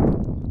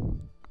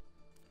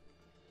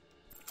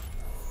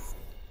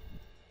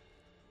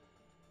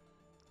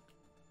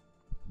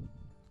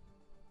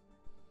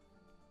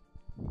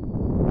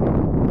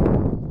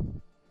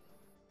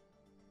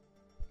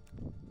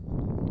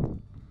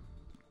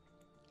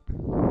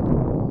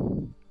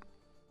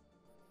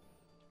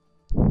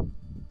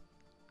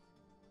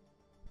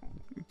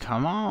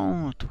 come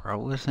on,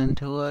 throw us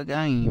into a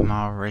game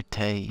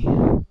already.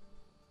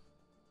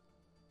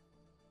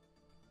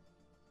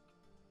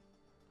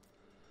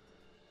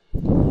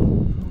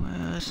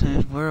 Well,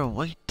 since we're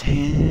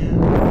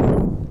waiting,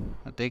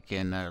 I think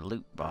in our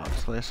loot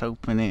box, let's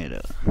open it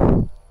up.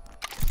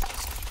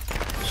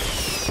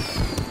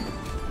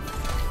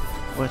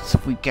 What's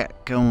we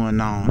got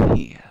going on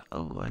here?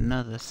 Oh,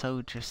 another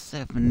Soldier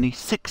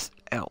 76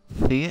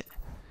 outfit.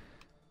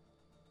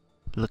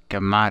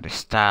 Looking mighty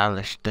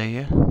stylish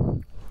there.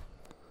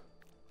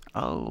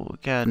 Oh, we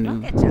got a new...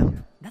 Rocket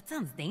jump. That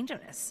sounds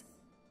dangerous.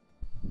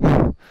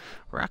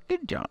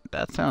 Rocket jump.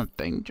 That sounds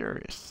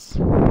dangerous.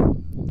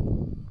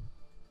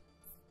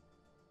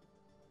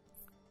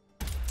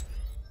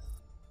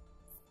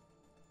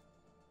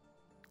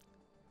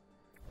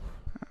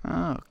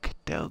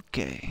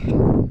 Okay.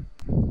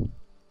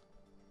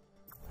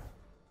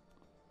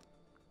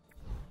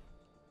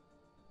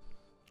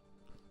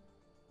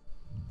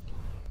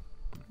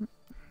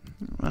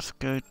 Let's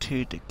go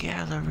to the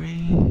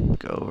gallery.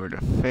 Go over to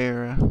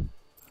Farah.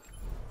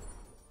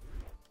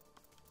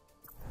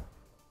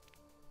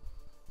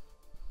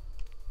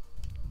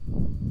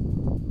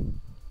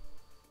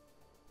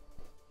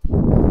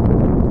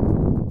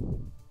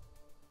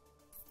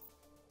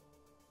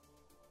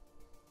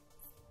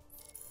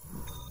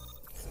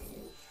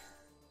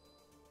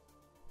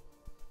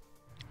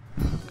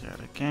 Got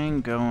a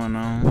game going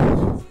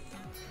on.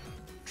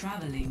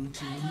 Traveling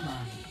to Mumbai.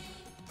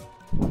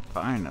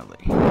 Finally.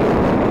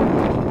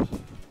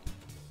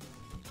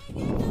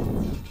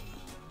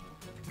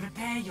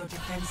 Prepare your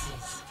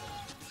defenses.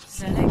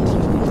 Select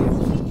your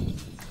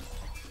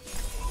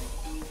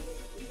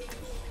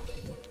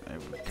There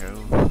we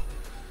go.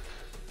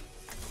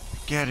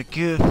 Got a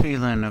good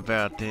feeling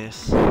about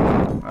this.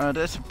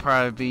 This will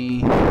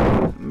probably be,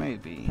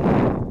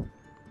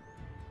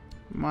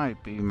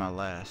 might be my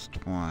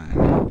last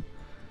one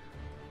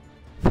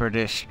for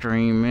this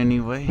stream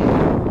anyway.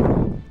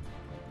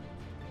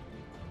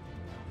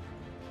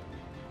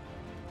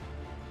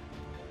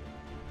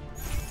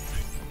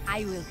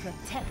 I will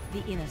protect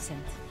the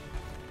innocent.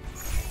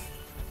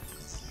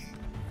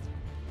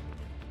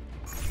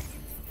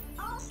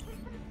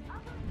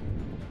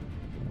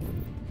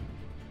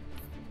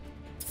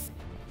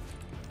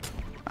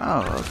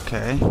 Oh,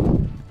 okay.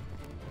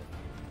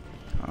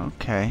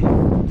 Okay.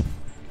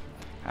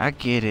 I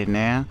get it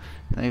now.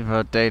 They've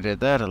updated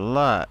that a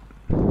lot.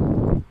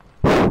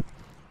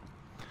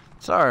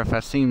 Sorry if I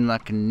seem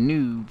like a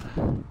noob.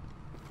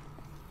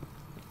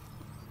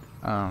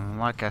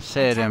 Like I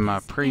said in my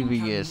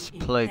previous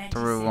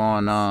playthrough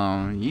on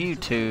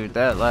YouTube,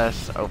 that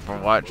last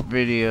Overwatch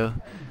video,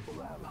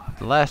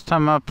 the last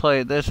time I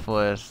played this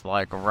was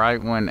like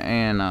right when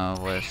Anna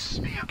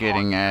was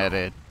getting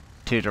added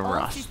to the All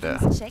roster.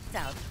 systems checked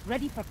out,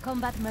 ready for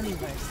combat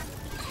maneuvers.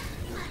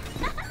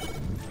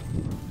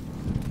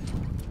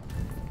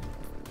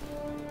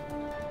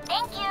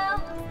 Thank you.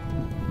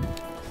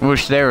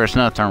 Wish there was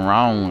nothing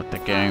wrong with the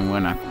game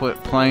when I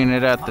quit playing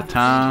it at the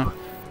time.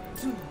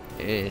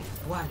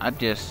 I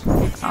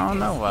don't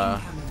know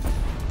why.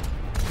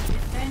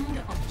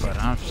 But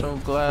I'm so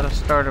glad I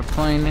started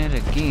playing it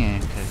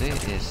again, cause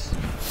it is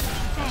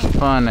as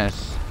fun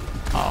as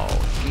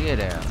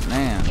get out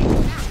now.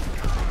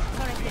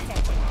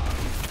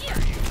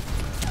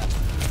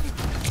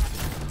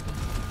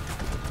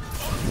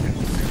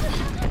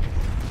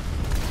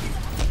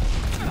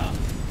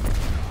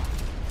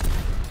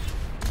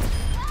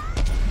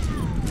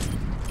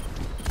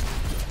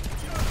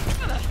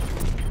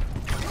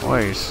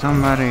 Wait,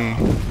 somebody...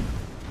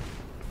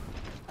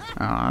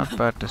 Oh, I was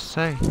about to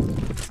say.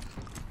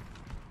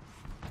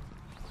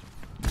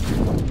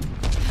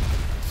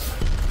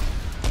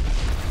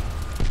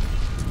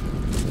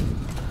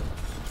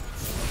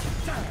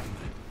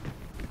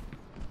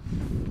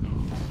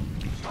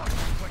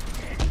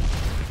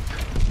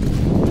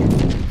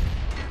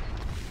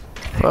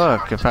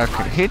 Fuck, if I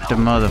could hit the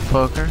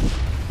motherfucker.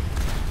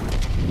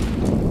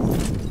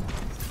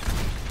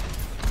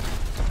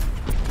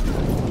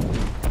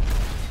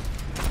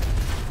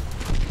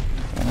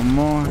 One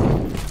more.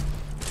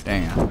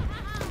 Damn.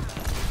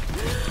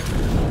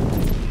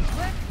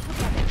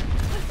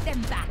 Push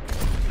them back.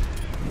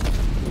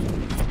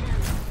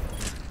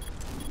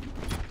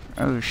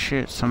 Oh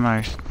shit,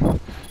 somebody's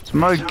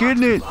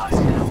getting it!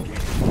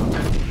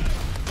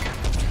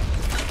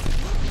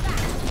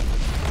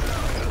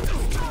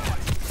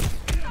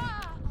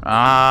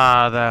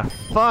 Ah, the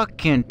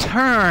fucking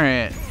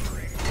turret!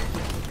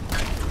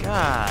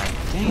 God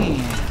damn.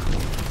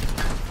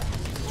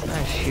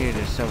 That shit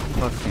is so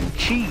fucking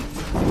cheap.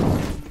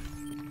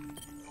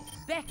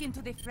 Back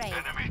into the fray.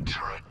 Enemy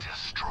turret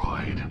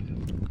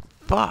destroyed.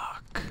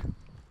 Fuck.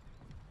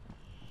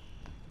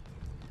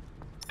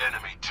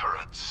 Enemy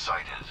turret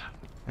sighted.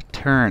 A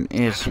turret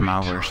is my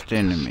worst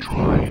enemy.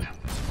 Destroyed.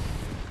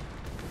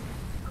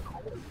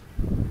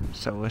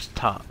 So it's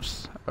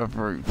tops of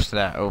roofs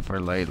that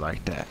overlay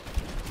like that.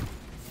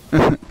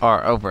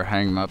 Or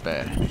overhang, my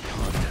bad.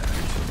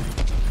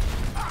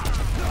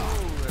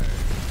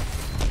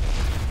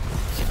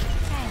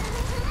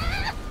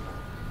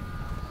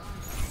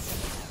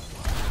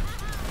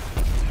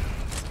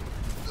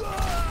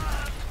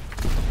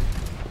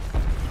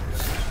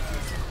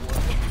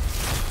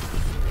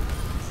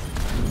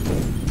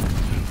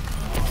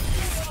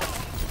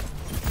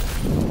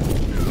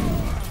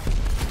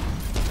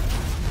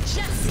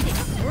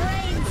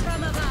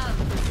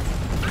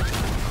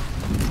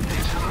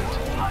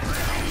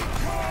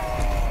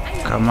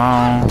 Come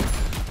on.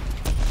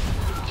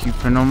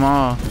 Keeping them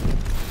off.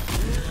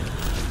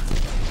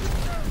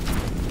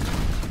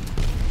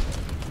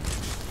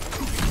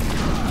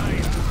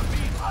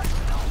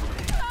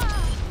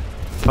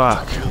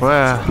 Fuck.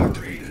 Well.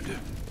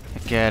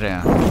 Get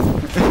him.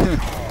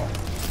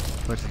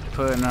 What's he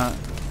putting up?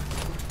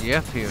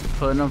 Yep, he was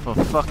putting up a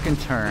fucking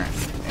turn.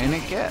 And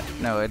it get?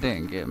 No, it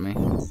didn't get me.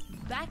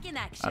 Back in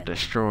action. I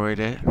destroyed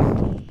it.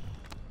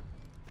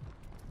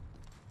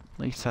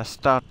 At least I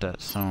stopped that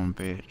son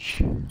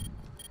bitch.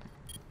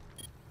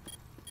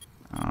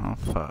 Oh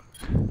fuck.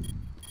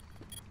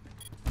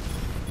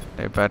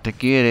 They about to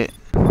get it.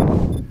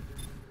 We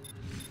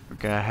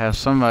gotta have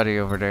somebody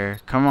over there.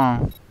 Come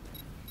on.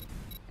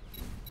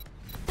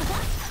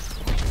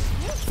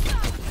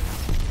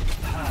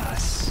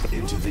 Pass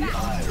into the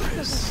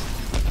iris.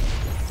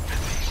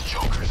 These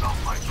jokers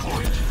off my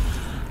point.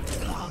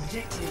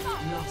 Objective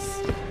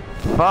lost.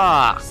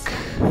 Fuck.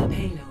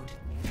 Payload.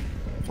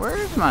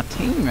 Where's my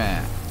team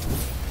at?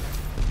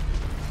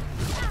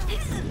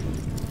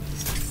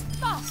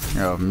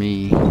 Oh,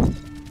 me.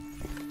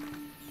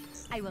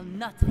 I will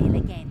not fail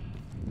again.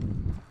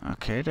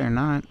 Okay, they're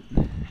not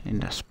in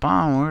the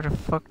spawn. Where the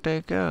fuck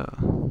they go?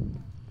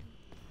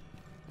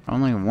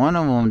 Only one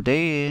of them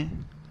dead.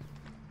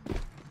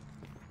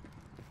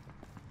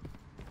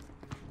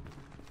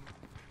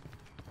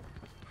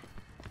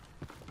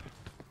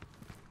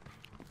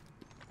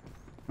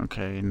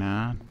 Okay,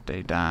 now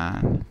they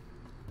died.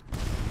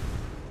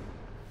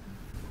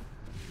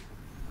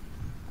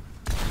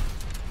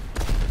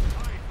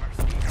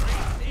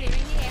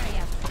 Clearing the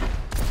area.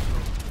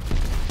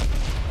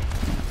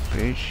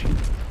 Bitch.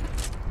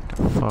 Get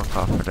the fuck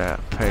off of that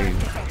page.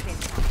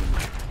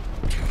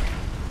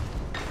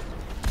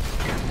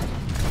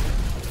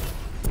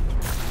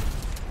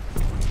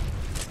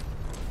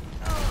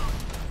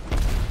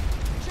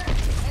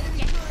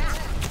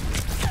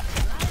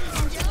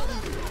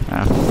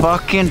 That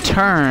fucking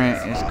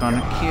turret is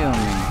gonna kill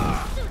me.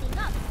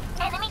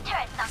 Enemy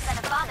turret's not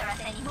gonna bother us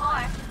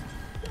anymore.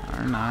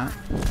 Or not.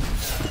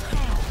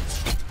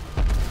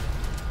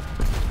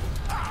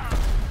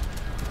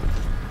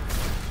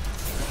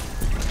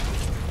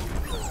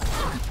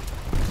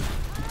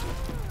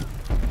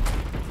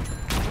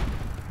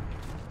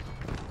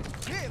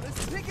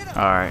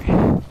 Alright.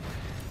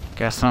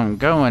 Got something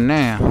going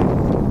now.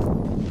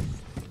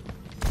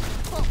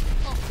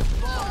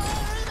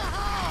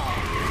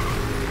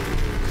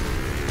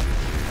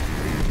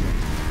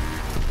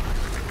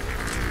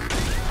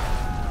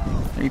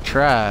 He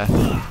tried.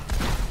 Clearing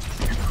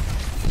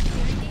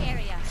the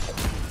area.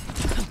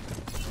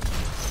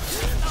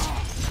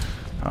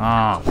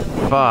 Oh,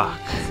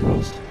 fuck.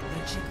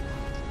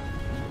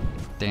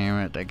 Damn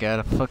it, they got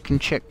a fucking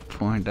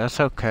checkpoint. That's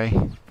okay.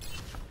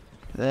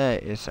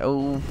 That is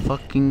old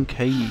fucking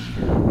key.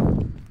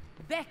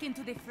 Back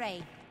into the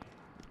fray.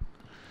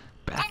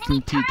 Back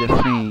into the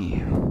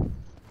thing.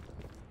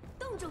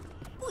 冻住，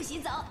不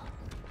许走。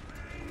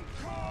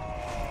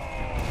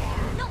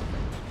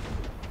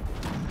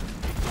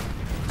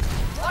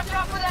 Watch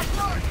out for that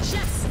sword!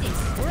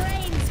 Justice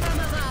reigns from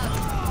above.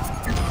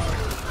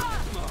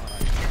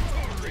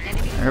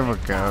 There we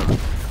go.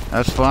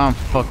 That's what I'm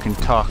fucking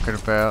talking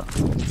about.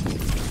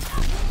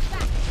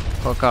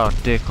 Fuck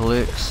off, dick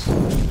licks.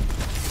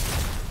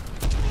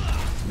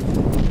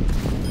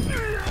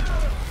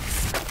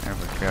 There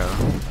we go.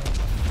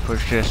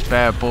 Push this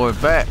bad boy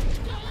back.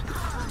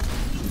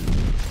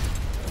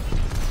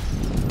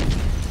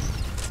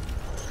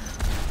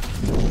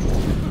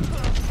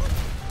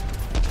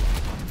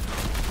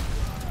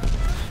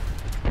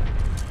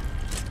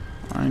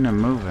 I ain't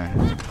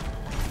moving.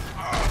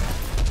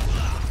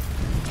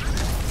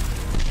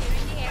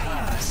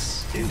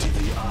 Pass into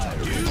the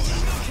iris.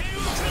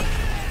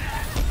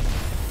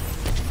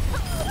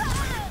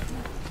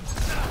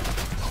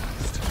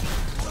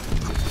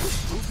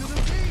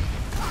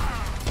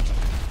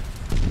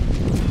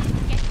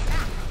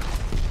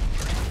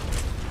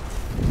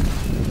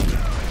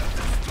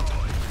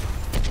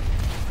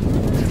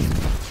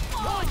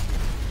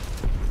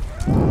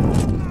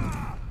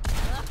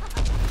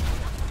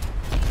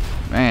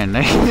 Man,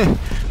 they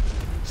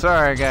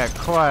sorry I got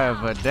quiet,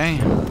 but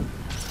damn,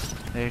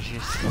 there's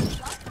just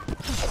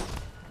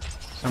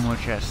so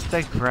much at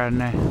stake right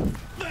now.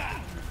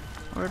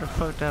 Where the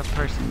fuck that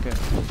person go?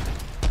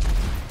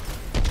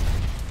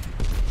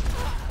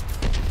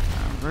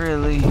 I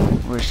really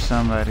wish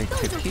somebody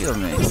could kill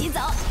me.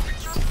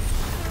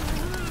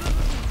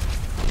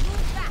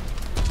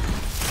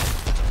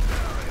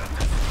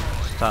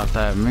 Stop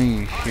that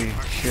me, she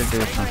should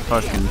do some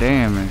fucking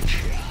damage.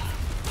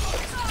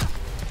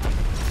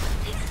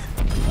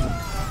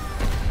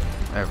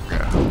 There we go.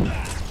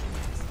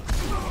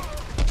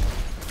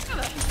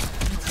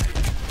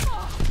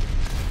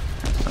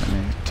 So I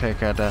need to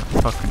take out that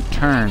fucking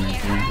turn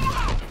again.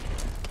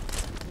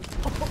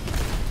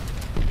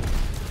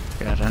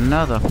 Got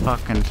another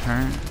fucking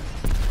turn.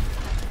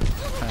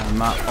 And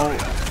my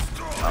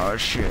oh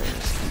shit.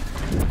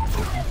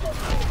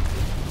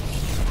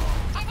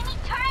 Enemy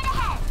turret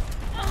ahead!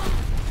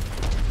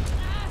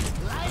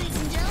 Ladies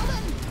and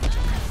gentlemen,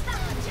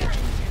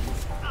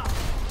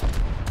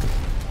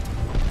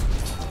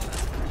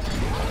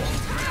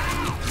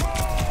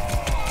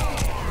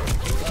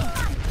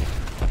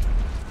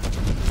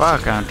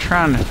 Fuck, I'm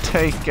trying to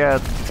take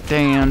out the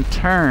damn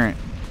turret.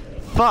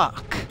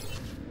 Fuck!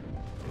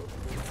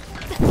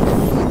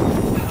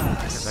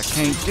 Cause I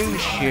can't do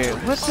shit.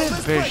 What's this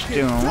bitch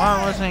doing?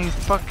 Why wasn't he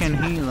fucking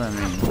healing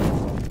me?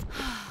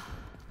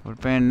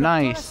 Would've been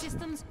nice if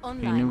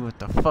he knew what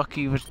the fuck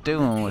he was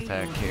doing with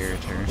that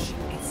character.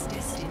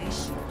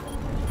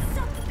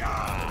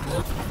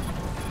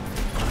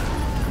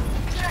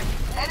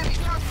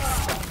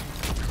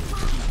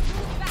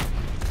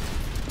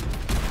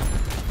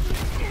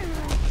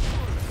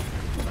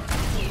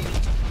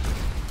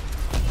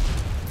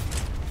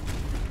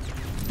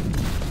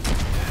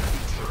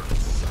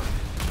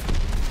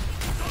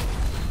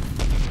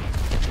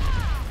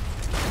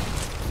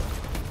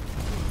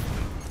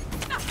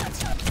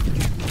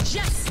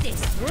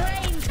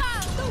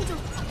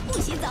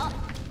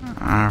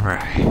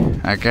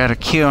 Alright, I got a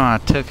kill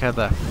and I took out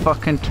that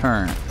fucking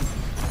turret.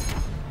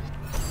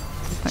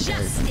 I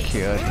think I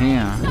killed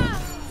him.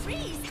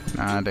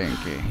 No, I didn't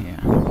get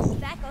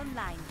him.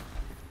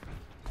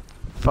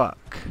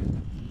 Fuck.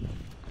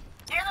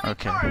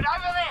 Okay.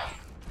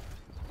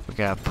 We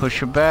gotta push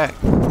her back.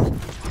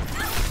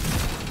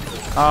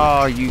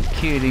 Oh, you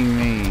kidding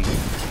me?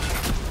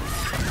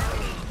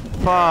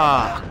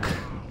 Fuck.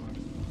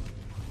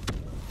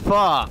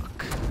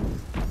 Fuck.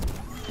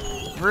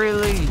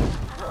 Really?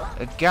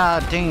 A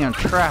goddamn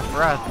trap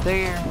right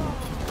there?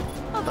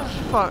 What the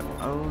fuck?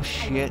 Oh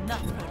shit.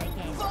 Come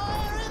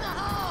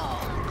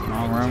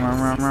on,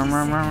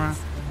 run.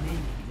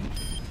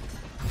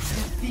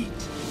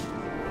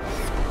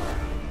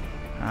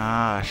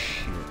 Ah,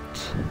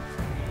 shit.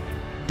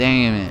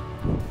 Damn it.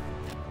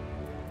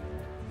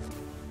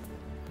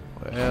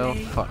 Well,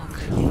 fuck.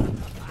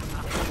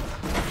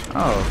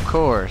 Oh, of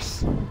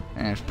course.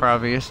 And it's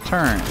probably his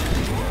turn.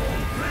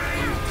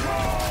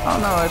 Oh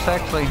no, it's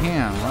actually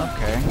him.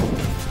 Okay.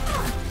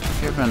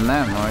 Give him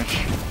that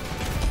much.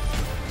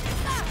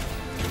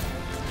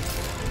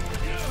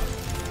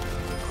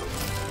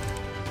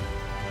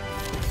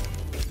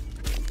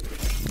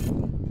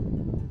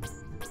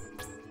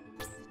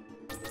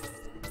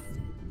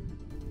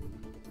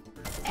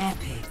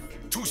 Epic.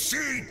 To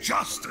see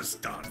justice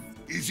done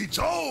is its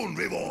own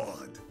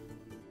reward.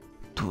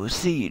 To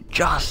see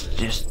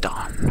justice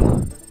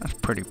done. That's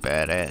pretty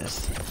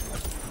badass.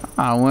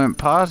 I went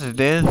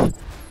positive.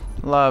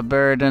 A lot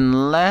better than the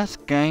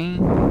last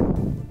game.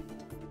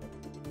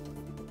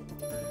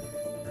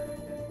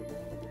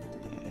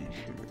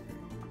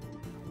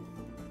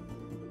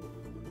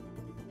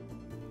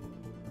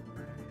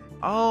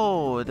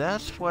 Oh,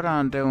 that's what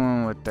I'm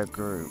doing with the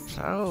groups.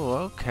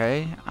 Oh,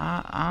 okay.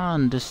 I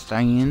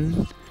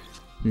understand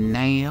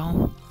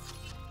now.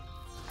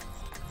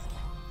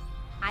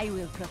 I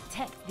will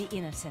protect the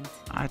innocent.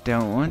 I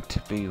don't want to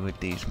be with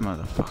these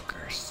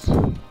motherfuckers.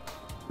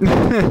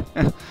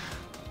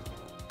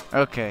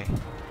 Okay.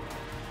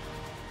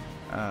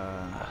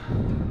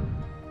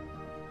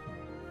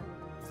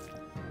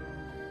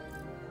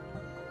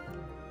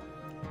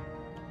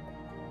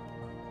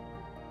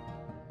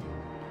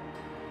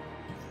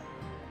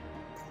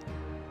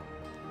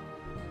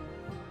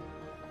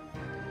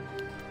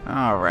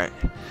 Alright.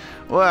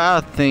 Well,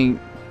 I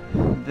think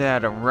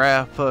that'll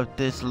wrap up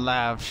this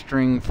live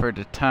stream for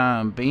the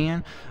time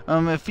being.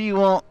 If you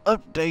want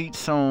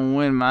updates on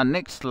when my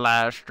next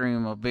live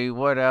stream will be,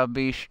 what I'll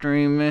be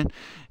streaming,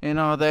 and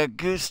all that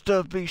good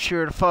stuff, be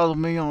sure to follow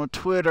me on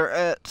Twitter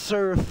at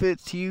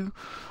Fitzhugh.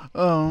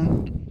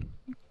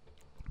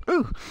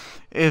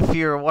 If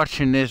you're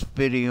watching this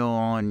video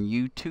on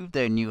YouTube,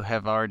 then you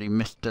have already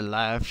missed the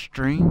live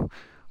stream,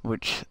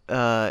 which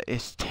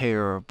is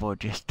terrible,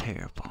 just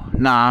terrible.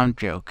 Nah, I'm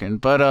joking.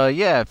 But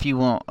yeah, if you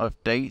want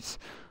updates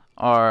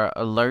or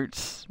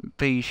alerts,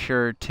 be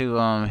sure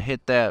to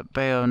hit that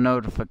bell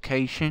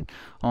notification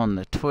on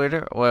the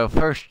Twitter. Well,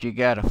 first you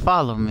gotta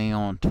follow me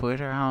on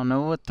Twitter. I don't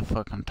know what the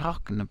fuck I'm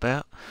talking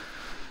about.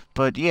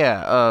 But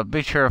yeah,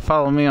 be sure to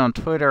follow me on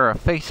Twitter or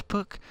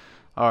Facebook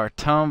or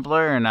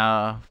Tumblr, and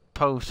I'll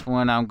post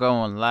when I'm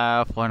going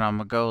live, when I'm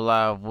gonna go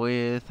live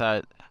with.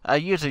 I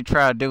usually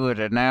try to do it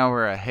an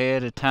hour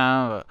ahead of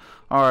time,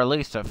 or at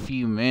least a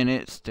few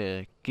minutes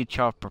to get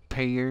y'all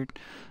prepared.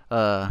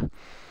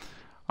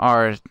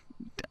 Or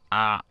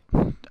I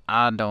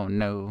don't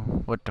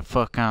know what the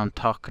fuck I'm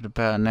talking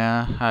about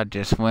now. I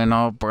just went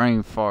all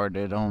brain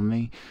farted on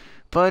me.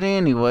 But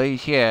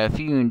anyways, yeah, if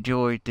you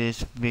enjoyed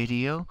this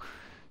video,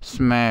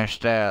 smash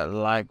that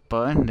like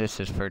button.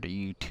 This is for the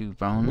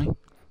YouTube only.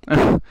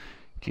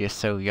 Just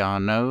so y'all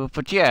know.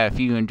 But yeah, if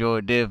you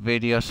enjoyed this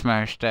video,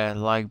 smash that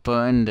like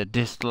button. The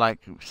dislike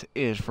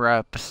is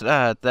right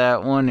beside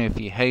that one if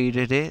you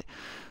hated it.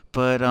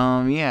 But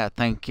yeah,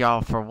 thank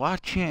y'all for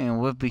watching, and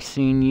we'll be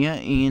seeing you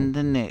in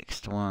the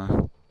next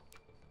one.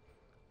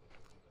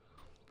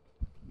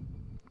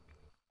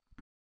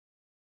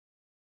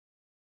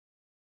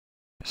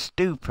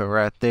 Stupid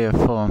right there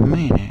for a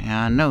minute.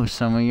 I know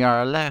some of y'all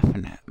are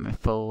laughing at me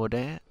for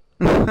that.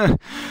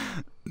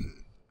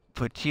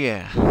 But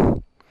yeah,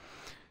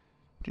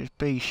 just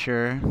be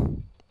sure.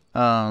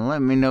 Let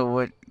me know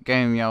what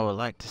game y'all would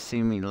like to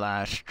see me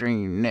live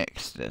stream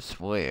next as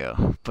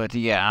well. But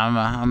yeah, I'm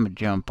gonna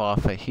jump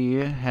off of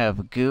here. Have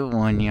a good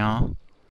one, y'all.